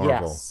more than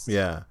Marvel. Yes.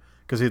 Yeah,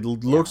 because it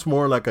looks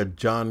more like a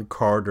John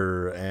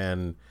Carter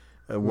and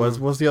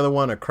was the other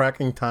one a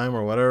Cracking Time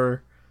or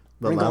whatever?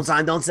 Wrinkle in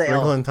Time, don't say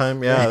Wrinkle in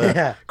Time,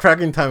 yeah.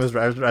 Cracking Time is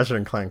Ratchet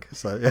and Clank.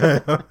 So, yeah.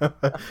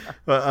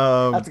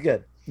 But, that's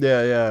good.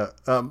 Yeah.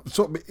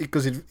 So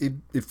because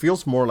it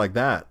feels more like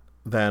that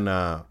than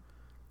a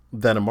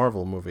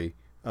Marvel movie.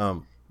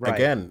 Right.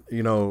 Again,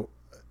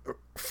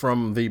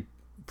 from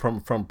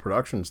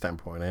production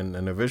standpoint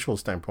and a visual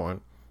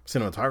standpoint,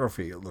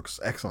 cinematography, it looks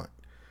excellent.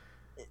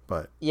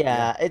 But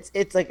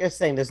it's like you're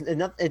saying,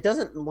 it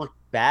doesn't look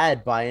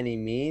bad by any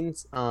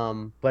means.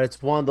 But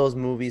it's one of those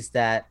movies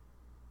that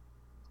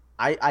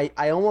I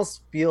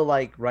almost feel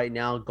like right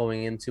now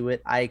going into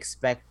it, I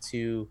expect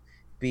to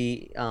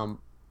be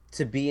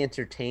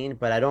entertained,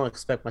 but I don't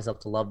expect myself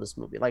to love this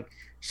movie. Like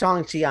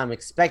Shang-Chi, I'm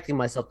expecting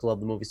myself to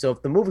love the movie. So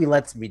if the movie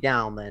lets me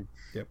down, then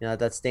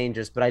that's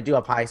dangerous. But I do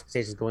have high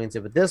expectations going into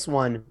it. But this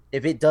one,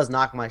 if it does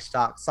knock my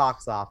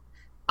socks off,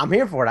 I'm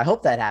here for it. I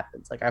hope that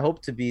happens. Like, I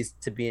hope to be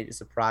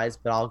surprised,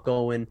 but I'll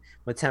go in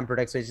with tempered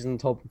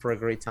expectations, hoping for a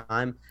great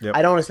time. Yep.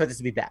 I don't expect this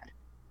to be bad.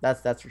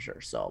 That's for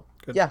sure. So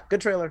good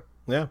trailer.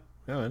 Yeah,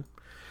 man.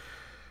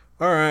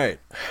 All right.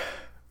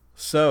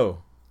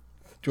 So,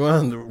 do you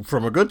want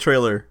from a good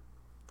trailer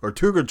or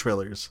two good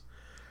trailers?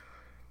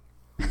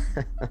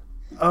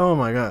 Oh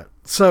my god.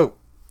 So,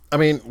 I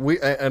mean,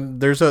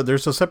 and there's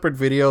a separate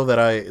video that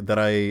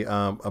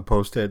I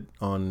posted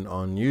on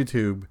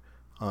YouTube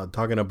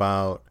talking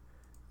about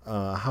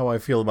how I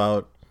feel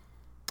about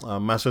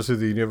Masters of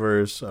the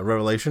Universe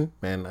Revelation,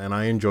 and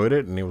I enjoyed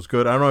it, and it was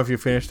good. I don't know if you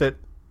finished it.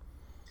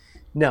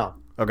 No.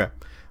 Okay.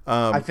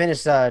 I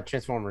finished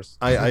Transformers.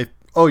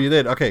 Oh, you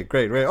did? Okay,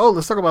 great. Oh,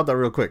 let's talk about that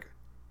real quick.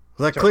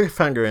 That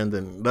cliffhanger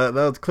ending. That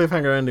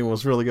cliffhanger ending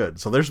was really good.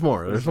 So there's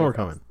more. There's more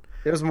coming.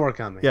 There's more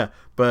coming. Yeah,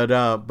 but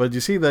you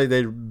see, they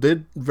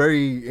did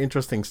very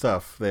interesting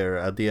stuff there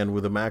at the end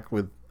with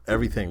with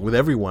everything, with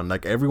everyone.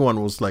 Like,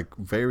 everyone was like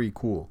very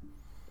cool.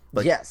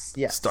 Like, yes.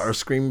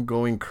 Starscream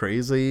going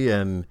crazy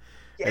and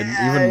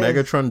even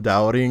Megatron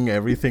doubting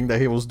everything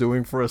that he was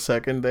doing for a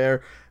second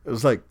there. It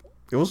was like,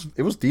 it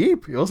was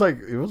deep. It was like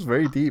it was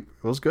very deep.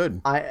 It was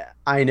good.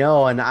 I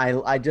know, and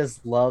I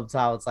just loved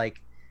how it's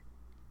like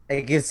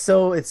it's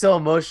so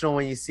emotional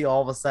when you see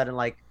all of a sudden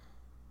like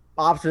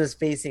Optimus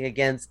facing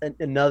against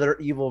another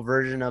evil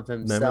version of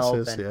himself,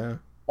 Nemesis, and yeah.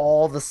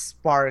 all the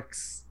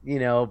sparks,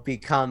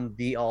 become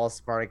the all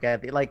spark.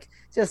 Like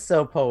just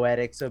so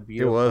poetic, so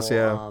It was, beautiful.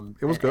 yeah.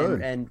 It was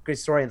good. And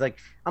Chris Story, like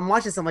I'm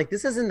watching something like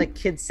this is in the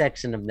kids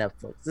section of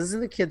Netflix. This is in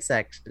the kids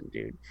section,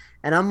 dude.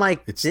 And I'm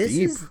like, It's this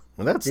deep. is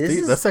Well, that's this deep.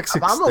 is That's like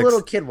if I'm a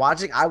little kid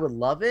watching, I would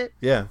love it.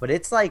 Yeah. But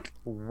it's like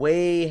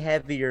way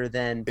heavier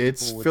than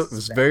It's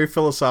very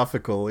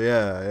philosophical.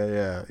 Yeah, yeah,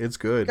 yeah. It's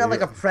good. Got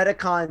like a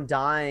Predacon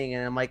dying,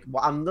 and I'm like,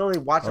 well, I'm literally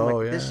watching. I'm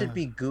like, this should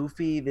be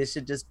goofy. This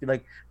should just be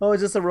like, oh,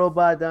 it's just a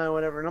robot dying,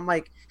 whatever. And I'm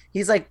like,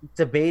 he's like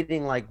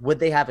debating, like, would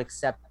they have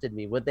accepted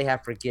me? Would they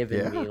have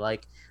forgiven me?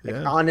 Like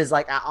on his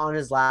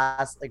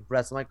last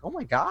breath. I'm like, oh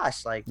my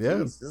gosh, like,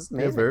 geez, this is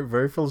amazing. Yeah, very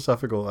very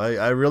philosophical.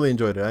 I really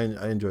enjoyed it.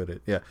 I enjoyed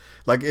it. Yeah,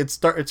 like it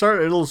started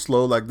a little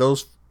slow. Like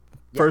those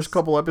first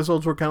couple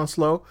episodes were kind of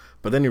slow,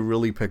 but then it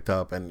really picked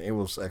up, and it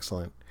was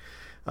excellent.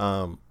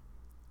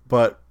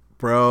 But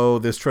bro,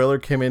 this trailer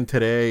came in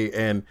today,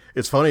 and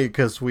it's funny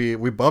because we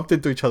bumped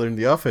into each other in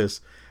the office,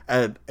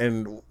 and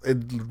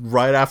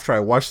right after I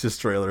watched this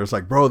trailer, it's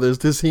like, bro, there's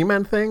this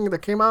He-Man thing that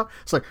came out.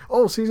 It's like,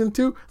 oh, season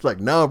 2. It's like,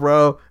 no,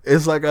 bro,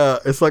 it's like a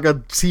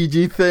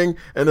CG thing,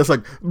 and it's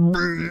like,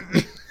 bro,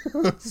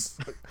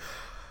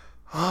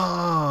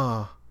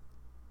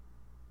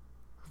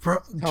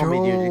 Tell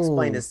me, dude,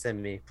 explain this to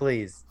me,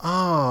 please.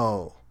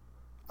 Oh,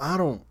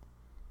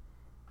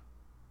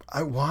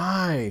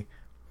 why?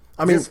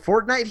 I mean, is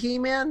Fortnite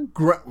He-Man?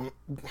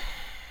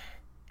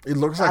 It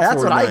looks like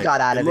that's Fortnite. What I got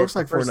out of it. Looks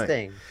like first Fortnite.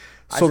 Thing.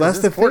 So that's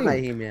the thing.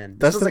 Fortnite He-Man.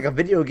 This was like a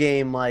video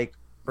game like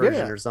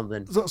version or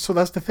something. So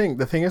that's the thing.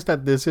 The thing is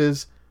that this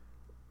is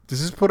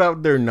put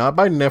out there not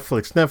by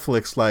Netflix.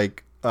 Netflix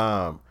like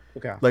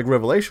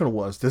Revelation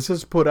was. This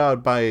is put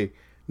out by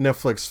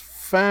Netflix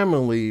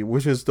Family,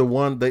 which is the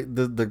one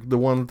the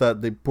one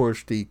that they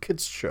push the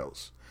kids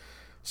shows.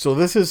 So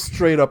this is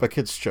straight up a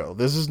kids show.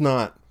 This is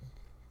not,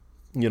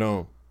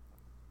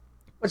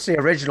 which the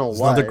original was.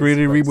 Not the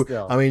greedy reboot.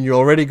 Still. I mean, you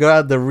already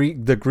got the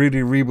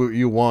greedy reboot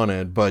you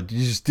wanted, but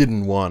you just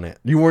didn't want it.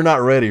 You were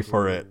not ready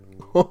for it.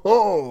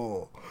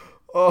 Oh,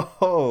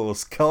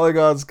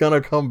 Skelligon's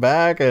gonna come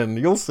back, and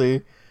you'll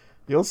see.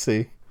 You're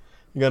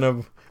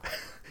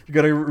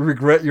gonna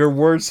regret your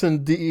words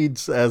and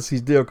deeds, as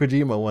Hideo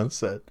Kojima once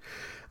said.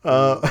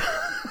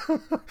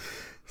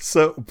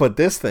 But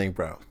this thing,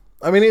 bro.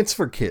 I mean, it's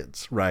for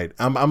kids, right?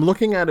 I'm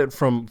looking at it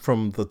from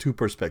the two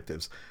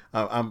perspectives.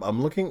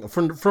 I'm looking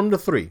from the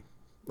three.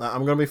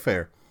 I'm gonna be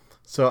fair.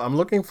 So I'm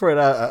looking for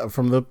it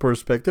from the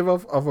perspective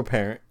of a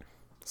parent.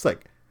 It's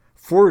like,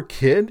 for a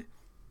kid,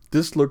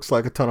 this looks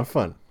like a ton of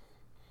fun.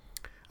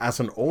 As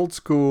an old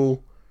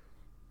school,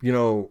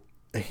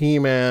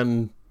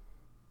 He-Man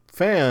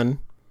fan,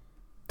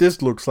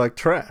 this looks like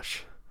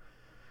trash.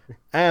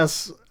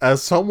 As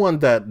someone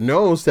that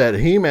knows that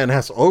He-Man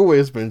has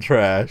always been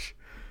trash,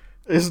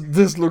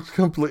 this looks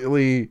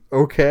completely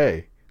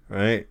okay,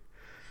 right?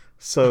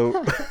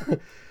 So,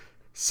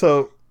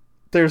 so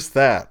there's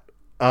that.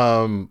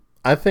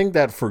 I think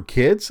that for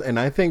kids, and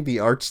I think the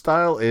art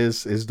style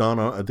is done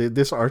on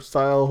this art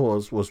style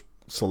was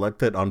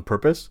selected on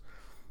purpose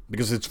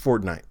because it's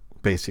Fortnite,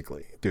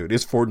 basically, dude.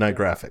 It's Fortnite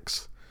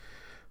graphics.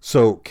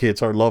 So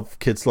kids love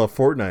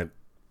Fortnite.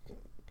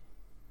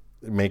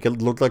 Make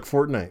it look like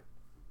Fortnite,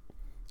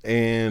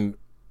 and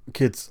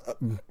kids,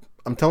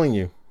 I'm telling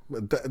you,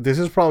 this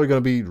is probably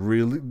going to be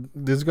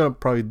this is going to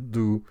probably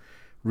do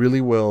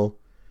really well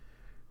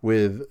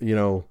with,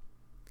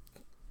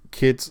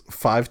 kids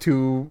 5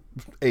 to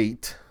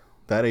 8,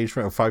 that age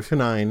range, 5 to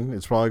 9.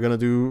 It's probably going to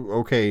do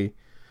okay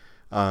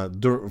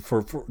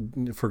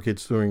for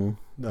kids during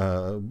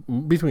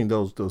between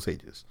those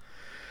ages.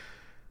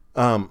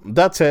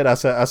 That said,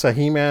 as a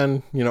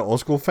He-Man, old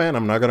school fan,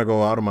 I'm not going to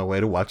go out of my way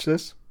to watch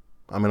this.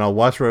 I mean, I'll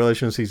watch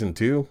Revelation season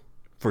 2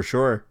 for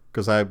sure,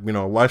 because I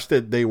watched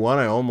it day one.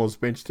 I almost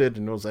binged it,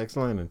 and it was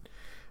excellent, and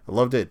I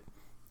loved it.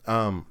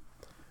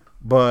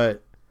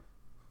 But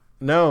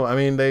no, I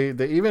mean, they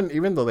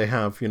even though they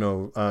have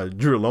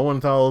Drew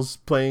Lowenthal's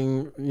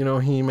playing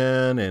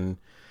He-Man, and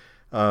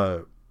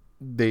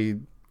the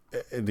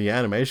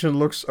animation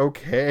looks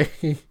okay.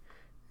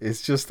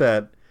 It's just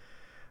that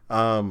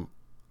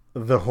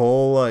the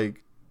whole,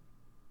 like,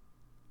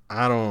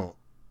 I don't,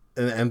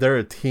 and they're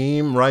a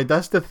team, right?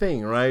 That's the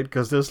thing, right?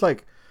 Because there's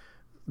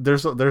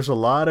a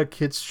lot of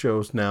kids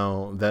shows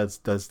now that's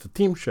the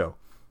team show.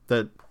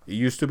 That it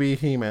used to be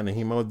He-Man, and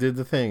He-Man did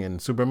the thing,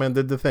 and Superman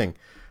did the thing,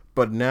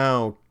 but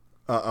now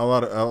a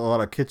lot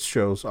of kids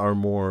shows are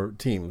more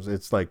teams.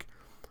 It's like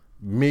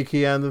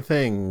Mickey and the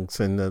Things,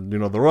 and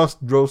the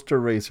Roaster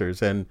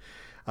Racers, and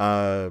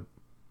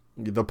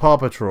the Paw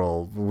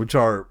Patrol, which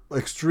are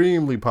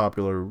extremely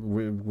popular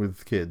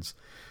with kids.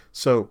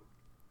 So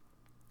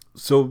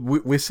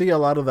we see a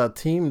lot of that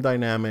team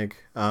dynamic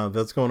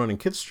that's going on in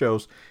kids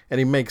shows,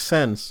 and it makes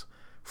sense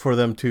for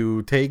them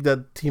to take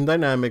that team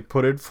dynamic,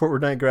 put it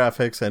Fortnite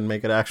graphics, and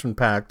make it action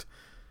packed.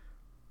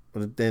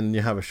 But then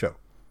you have a show.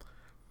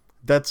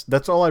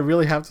 That's all I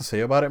really have to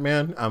say about it,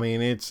 man. I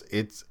mean,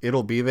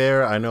 it'll be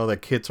there. I know that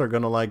kids are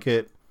gonna like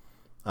it.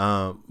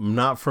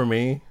 Not for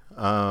me.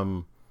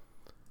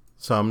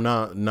 So I'm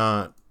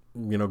not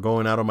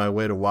going out of my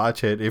way to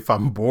watch it. If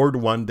I'm bored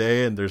one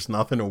day and there's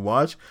nothing to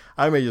watch,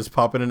 I may just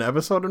pop in an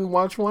episode and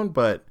watch one.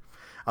 But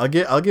I'll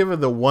give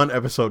it the 1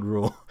 episode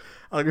rule.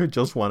 I'll give it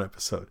just 1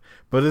 episode.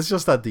 But it's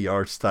just that the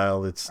art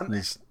style.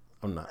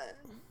 I'm not.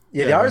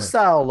 Yeah, the art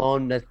style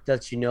alone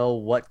that you know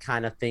what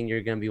kind of thing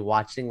you're gonna be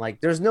watching. Like,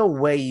 there's no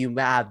way you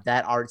have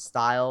that art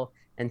style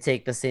and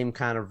take the same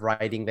kind of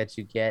writing that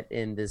you get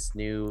in this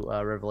new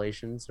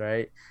Revelations,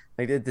 right?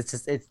 Like, it's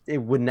just it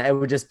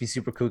would just be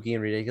super kooky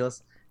and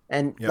ridiculous.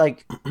 And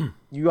like,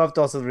 you have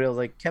to also realize,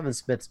 like, Kevin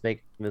Smith's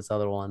making this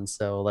other one,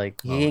 so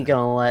like he ain't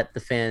gonna let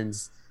the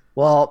fans.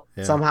 Well,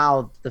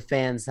 somehow the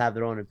fans have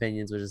their own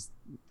opinions, which is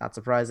not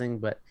surprising.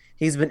 But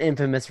he's been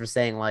infamous for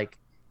saying, like,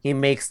 he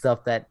makes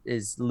stuff that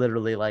is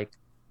literally like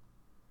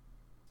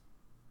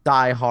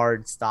Die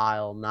Hard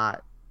style,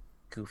 not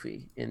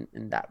goofy in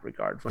that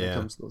regard when it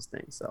comes to those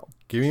things. So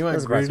give me my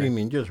Gritty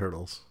Ninja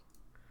Turtles.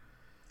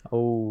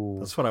 Oh,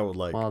 that's what I would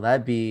like. Well,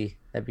 that'd be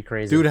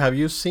crazy, dude. Have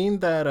you seen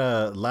that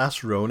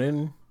Last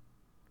Ronin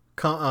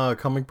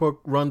comic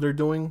book run they're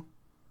doing?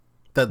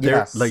 That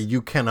they're like,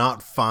 you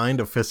cannot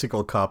find a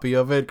physical copy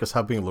of it because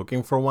I've been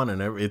looking for one,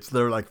 and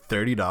they're like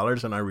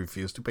 $30, and I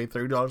refuse to pay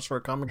 $30 for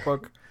a comic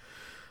book.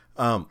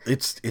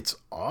 It's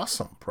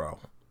awesome, bro.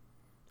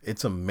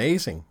 It's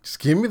amazing. Just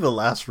give me the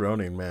Last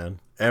Ronin, man.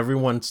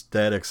 Everyone's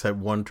dead except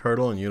one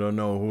turtle, and you don't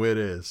know who it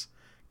is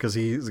because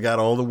he's got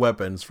all the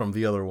weapons from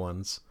the other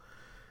ones.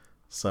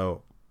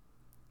 So,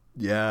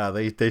 yeah,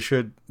 they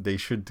should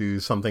do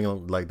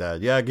something like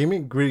that. Yeah, give me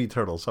Gritty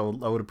Turtles. I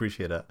would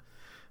appreciate that.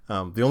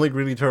 The only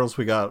Gritty Turtles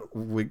we got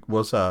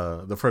was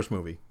the first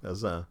movie.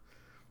 That's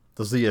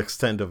the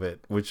extent of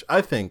it, which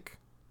I think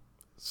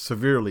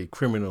severely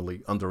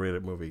criminally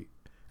underrated movie,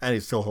 and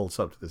it still holds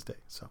up to this day.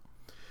 So,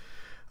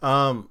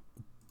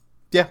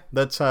 yeah,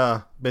 that's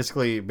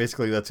basically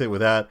that's it with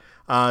that.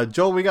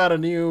 Joel, we got a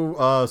new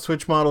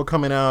Switch model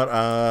coming out.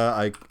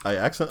 I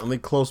accidentally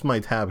closed my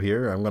tab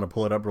here. I'm gonna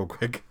pull it up real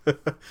quick.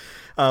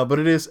 But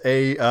it is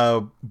a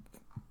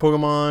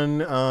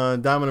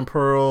Pokemon Diamond and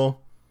Pearl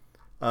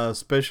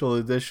special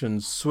edition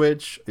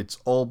Switch. It's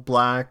all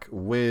black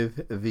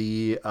with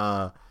the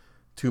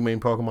 2 main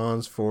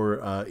Pokemons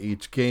for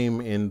each game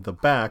in the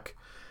back.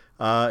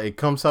 It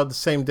comes out the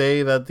same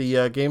day that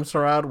the games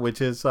are out,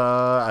 which is,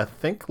 I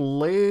think,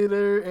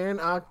 later in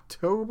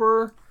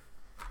October.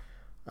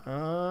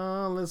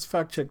 Let's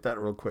fact check that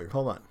real quick.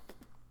 Hold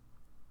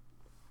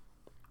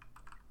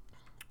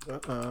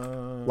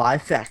on.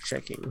 Live fact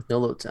checking with no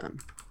load time.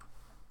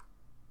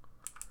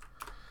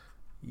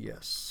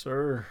 Yes,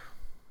 sir.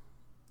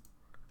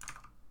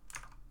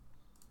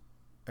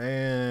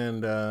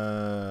 And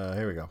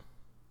here we go.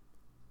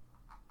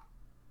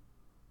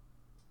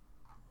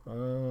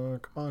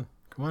 Come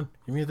on.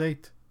 Give me a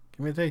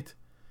date.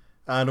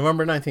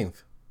 November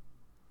 19th.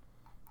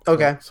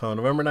 Okay. So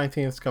November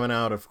 19th is coming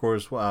out. Of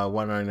course,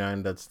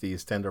 $199. That's the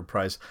standard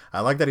price.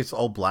 I like that it's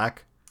all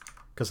black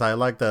because I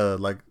like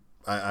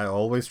I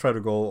always try to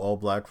go all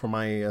black for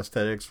my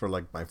aesthetics for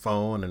like my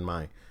phone and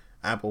my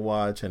Apple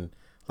Watch and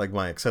like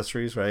my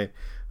accessories, right?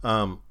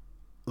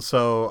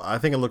 So I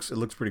think it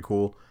looks pretty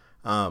cool.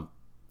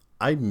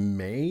 I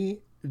may,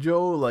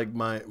 Joe, like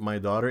my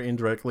daughter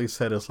indirectly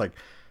said it's like,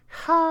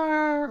 we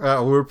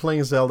were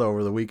playing Zelda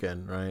over the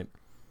weekend, right?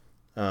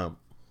 I'm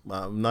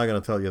not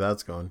gonna tell you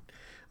that's going.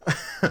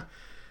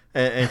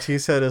 and she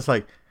said it's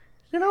like,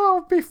 it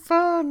would be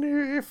fun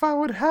if I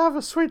would have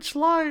a Switch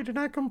Lite and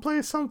I can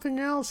play something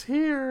else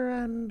here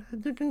and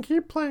you can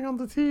keep playing on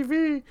the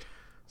TV.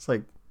 It's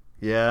like,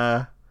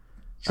 yeah.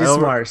 She's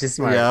smart.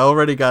 Yeah, I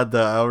already got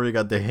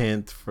the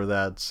hint for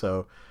that,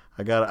 so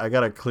I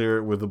gotta clear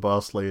it with the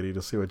boss lady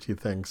to see what she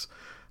thinks.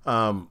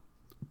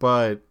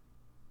 But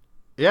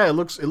yeah, it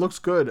looks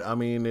good. I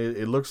mean,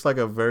 it looks like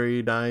a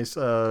very nice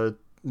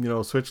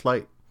Switch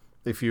Lite.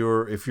 If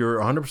you're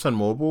 100%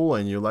 mobile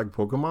and you like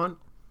Pokemon,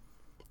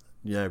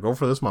 yeah, go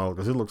for this model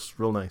because it looks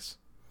real nice.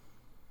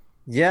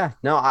 Yeah,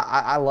 no,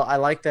 I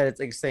like that. It's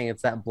like saying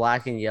it's that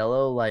black and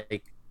yellow,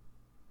 like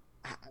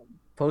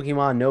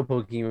Pokemon, no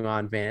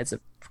Pokemon fan. It's a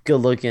good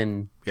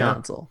looking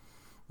console.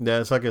 Yeah,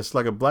 it's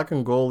like a black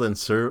and gold and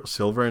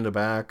silver in the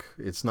back.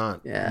 It's not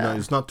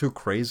it's not too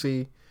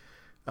crazy.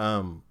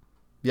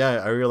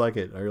 Yeah, I really like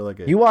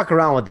it. You walk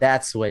around with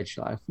that Switch,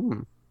 like,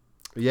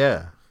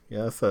 Yeah,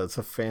 it's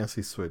a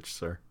fancy Switch,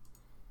 sir.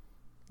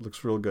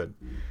 Looks real good.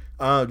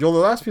 Joel, the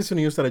last piece of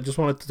news that I just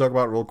wanted to talk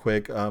about real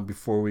quick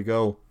before we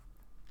go.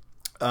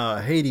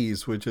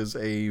 Hades, which is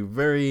a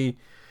very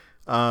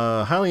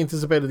highly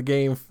anticipated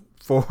game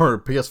for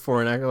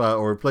PS4 and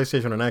or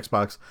PlayStation and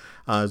Xbox.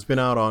 It's been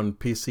out on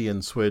PC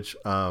and Switch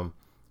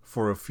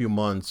for a few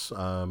months.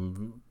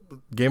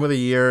 Game of the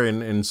year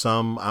in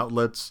some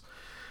outlets.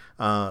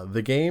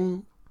 The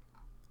game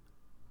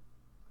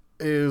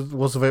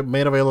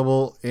made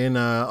available in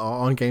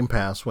on Game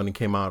Pass when it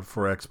came out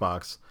for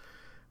Xbox,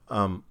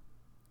 and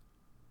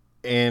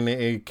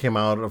it came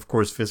out, of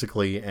course,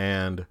 physically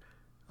and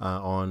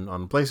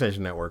on PlayStation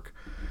Network.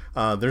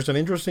 There's an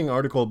interesting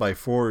article by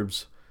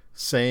Forbes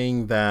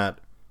saying that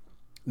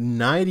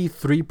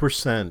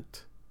 93%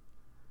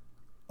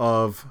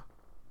 of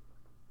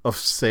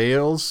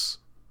sales,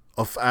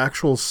 of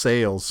actual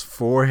sales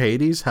for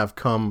Hades, have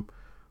come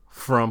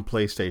from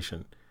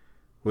PlayStation,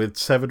 with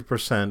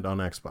 7% on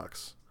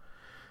Xbox.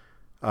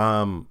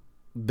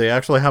 They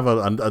actually have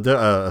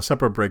a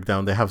separate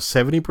breakdown. They have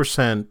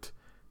 70%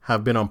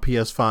 have been on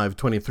PS5,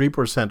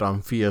 23%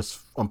 on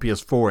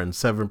PS4, and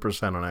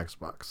 7% on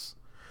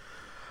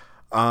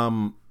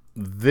Xbox.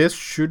 This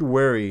should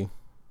worry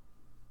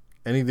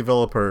any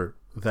developer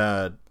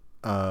that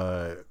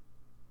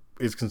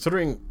is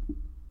considering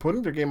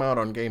putting their game out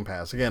on Game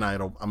Pass. Again, I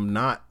don't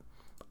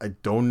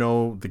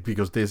know,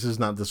 because this is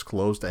not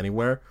disclosed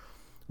anywhere,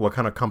 what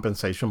kind of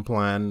compensation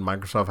plan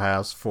Microsoft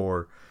has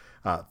for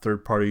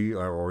third-party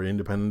or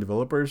independent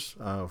developers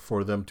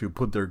for them to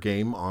put their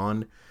game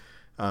on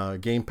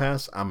Game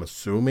Pass. I'm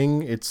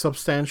assuming it's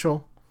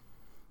substantial.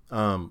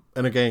 And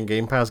again,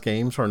 Game Pass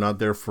games are not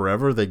there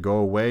forever. They go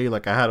away.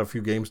 Like, I had a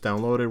few games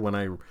downloaded. When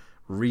I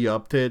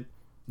re-upped it,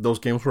 those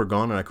games were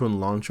gone and I couldn't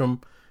launch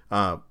them,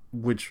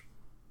 which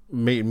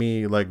made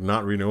me like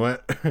not renew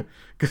it.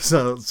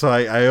 So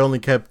I only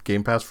kept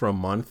Game Pass for a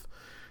month.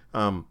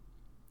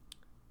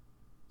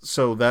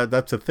 So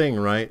that's a thing,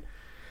 right?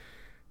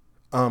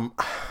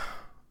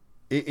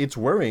 It's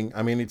worrying.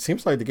 I mean, it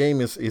seems like the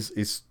game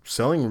is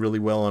selling really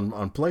well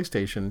on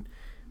PlayStation,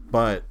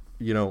 but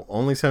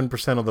only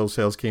 7% of those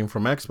sales came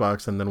from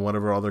Xbox, and then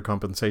whatever other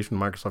compensation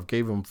Microsoft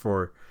gave them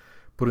for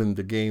putting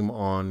the game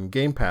on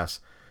Game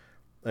Pass.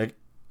 Like,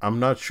 I'm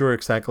not sure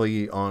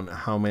exactly on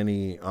how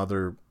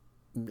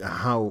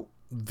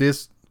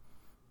this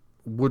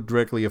would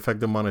directly affect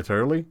them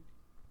monetarily.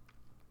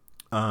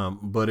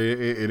 But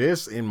it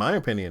is, in my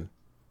opinion,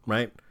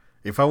 right?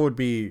 If I would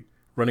be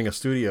running a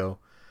studio,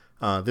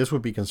 this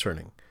would be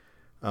concerning.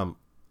 Being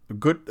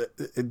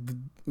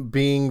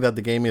that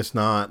the game is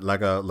not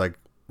like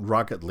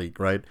Rocket League,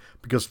 right?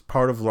 Because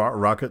part of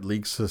Rocket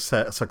League's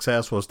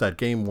success was that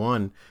game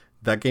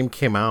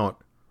came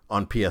out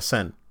on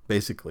PSN,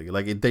 basically.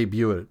 Like, it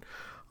debuted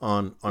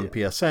on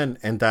PSN,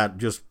 and that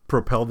just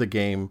propelled the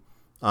game.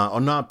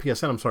 Not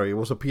PSN, I'm sorry, it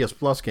was a PS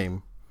Plus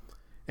game,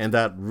 and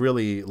that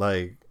really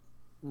like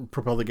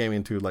propelled the game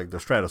into like the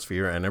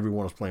stratosphere, and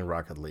everyone was playing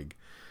Rocket League.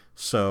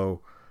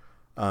 So,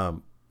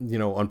 on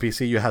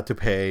PC you had to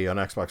pay, on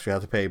Xbox you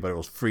had to pay, but it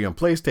was free on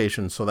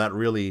PlayStation. So that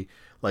really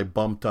like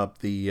bumped up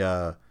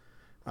the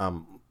I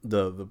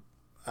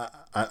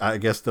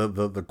guess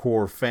the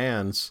core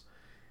fans,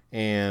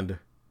 and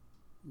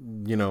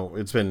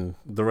it's been,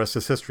 the rest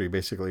is history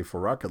basically for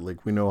Rocket League.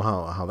 We know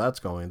how that's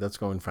going. That's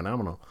going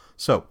phenomenal.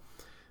 So,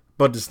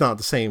 but it's not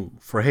the same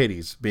for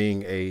Hades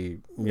being a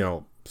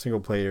single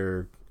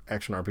player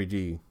action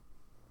RPG,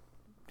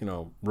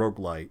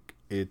 roguelike.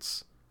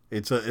 It's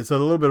a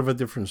little bit of a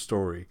different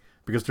story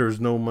because there's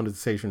no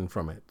monetization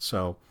from it.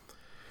 So,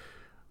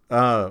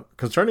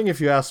 concerning, if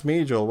you ask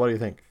me, Joel, what do you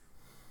think?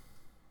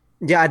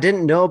 Yeah, I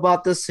didn't know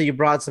about this, so you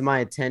brought it to my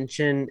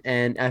attention,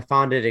 and I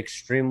found it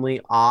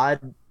extremely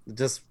odd. I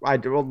just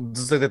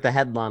looked at the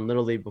headline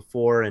literally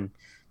before, and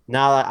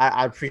now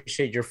I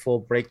appreciate your full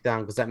breakdown,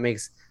 because that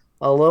makes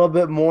a little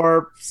bit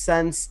more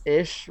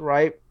sense-ish,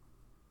 right?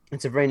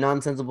 It's a very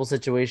nonsensical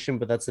situation,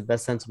 but that's the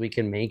best sense we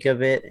can make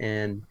of it.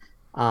 And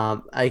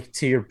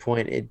to your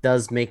point, it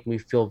does make me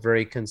feel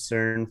very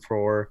concerned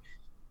for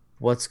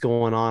what's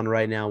going on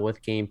right now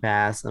with Game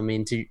Pass. I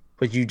mean, to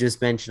what you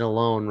just mentioned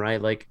alone,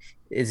 right? Like,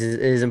 it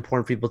is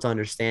important for people to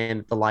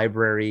understand that the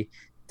library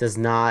it's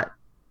not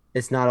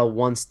a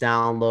once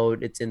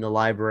download, it's in the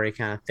library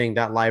kind of thing.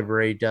 That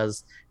library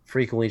does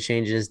frequently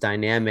changes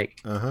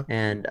dynamic.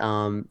 And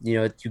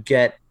you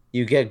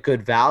get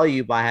good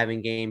value by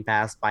having Game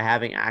Pass, by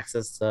having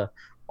access to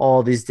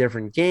all these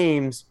different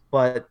games,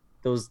 but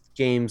those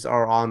games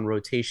are on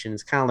rotation.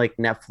 It's kind of like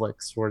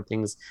Netflix, where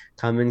things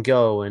come and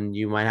go, and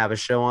you might have a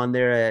show on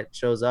there that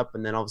shows up,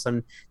 and then all of a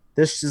sudden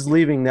this is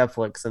leaving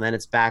Netflix, and then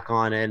it's back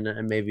on,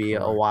 and maybe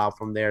a while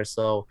from there.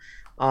 So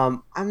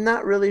I'm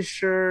not really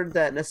sure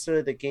that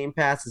necessarily the Game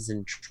Pass is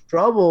in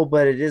trouble,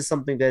 but it is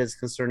something that is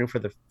concerning for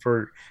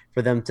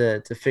them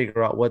to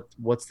figure out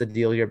what's the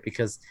deal here,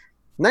 because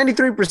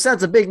 93%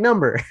 is a big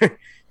number.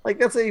 Like,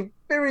 that's a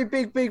very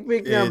big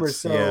number.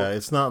 So yeah,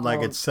 it's not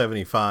like it's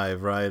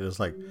 75, right? It's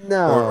like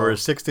no, or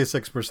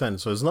 66%.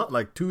 So it's not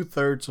like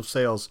 2/3 of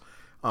sales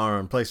are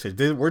on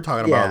PlayStation. We're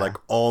talking about like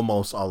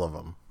almost all of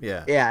them.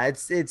 Yeah. Yeah,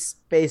 it's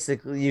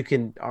basically, you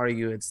can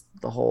argue it's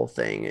the whole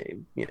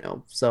thing,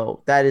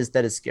 So that is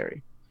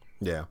scary.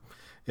 Yeah.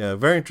 Yeah,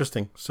 very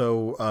interesting.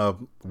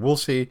 So we'll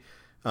see.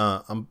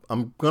 I'm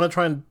gonna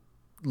try and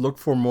look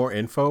for more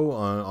info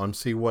on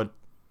see what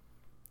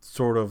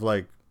sort of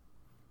like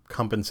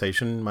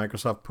compensation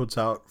Microsoft puts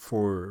out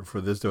for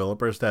these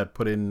developers that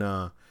put in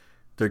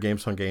their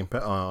games on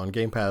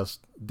Game Pass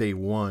day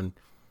one,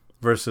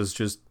 versus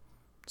just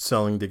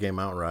selling the game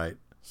outright.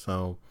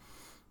 So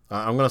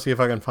I'm gonna see if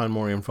I can find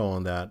more info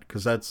on that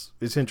because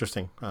it's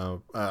interesting.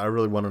 I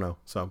really want to know.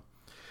 So.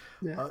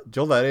 Yeah.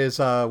 Joel, that is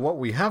what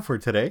we have for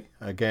today.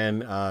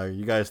 Again,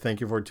 you guys,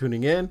 thank you for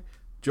tuning in.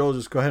 Joel,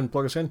 just go ahead and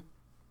plug us in.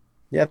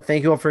 Yeah,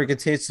 thank you all for your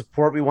continued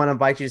support. We want to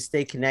invite you to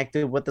stay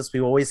connected with us. We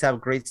always have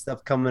great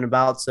stuff coming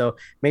about. So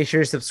make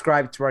sure to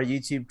subscribe to our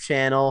YouTube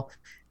channel.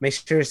 Make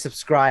sure to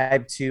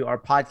subscribe to our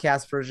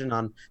podcast version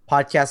on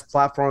podcast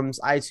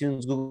platforms,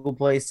 iTunes, Google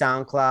Play,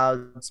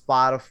 SoundCloud,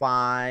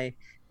 Spotify,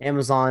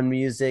 Amazon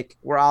Music.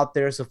 We're out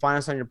there, so find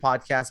us on your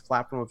podcast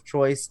platform of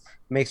choice.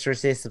 Make sure to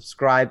stay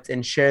subscribed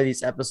and share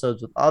these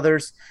episodes with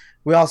others.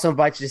 We also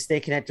invite you to stay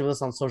connected with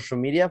us on social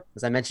media.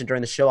 As I mentioned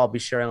during the show, I'll be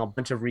sharing a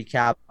bunch of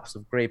recaps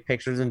of great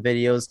pictures and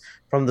videos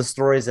from the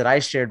stories that I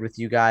shared with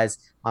you guys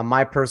on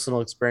my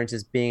personal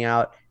experiences being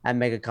out at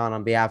MegaCon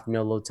on behalf of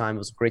No Load Time. It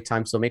was a great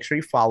time, so make sure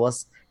you follow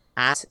us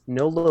at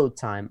No Load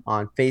Time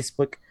on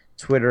Facebook,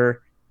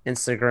 Twitter,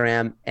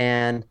 Instagram,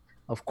 and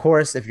of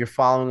course, if you're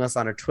following us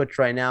on our Twitch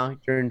right now,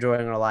 you're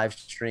enjoying our live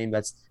stream.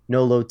 That's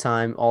No Load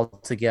Time all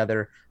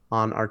together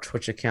on our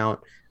Twitch account.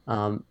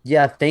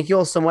 Thank you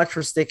all so much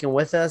for sticking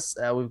with us.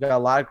 We've got a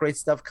lot of great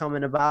stuff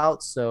coming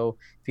about. So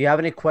if you have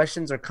any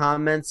questions or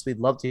comments, we'd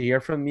love to hear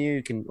from you.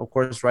 You can, of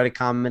course, write a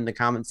comment in the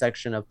comment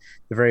section of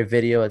the very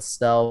video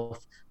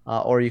itself,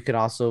 or you can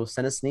also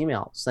send us an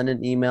email. Send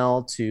an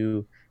email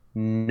to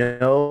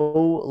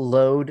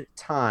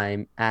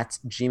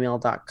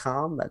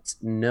noloadtime@gmail.com. That's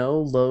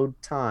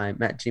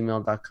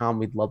noloadtime@gmail.com.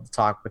 We'd love to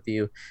talk with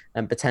you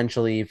and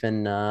potentially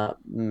even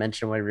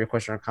mention whatever your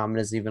question or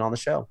comment is even on the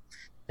show.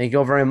 Thank you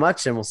all very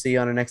much, and we'll see you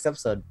on our next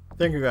episode.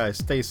 Thank you guys.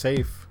 Stay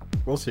safe.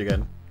 We'll see you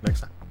again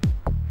next time.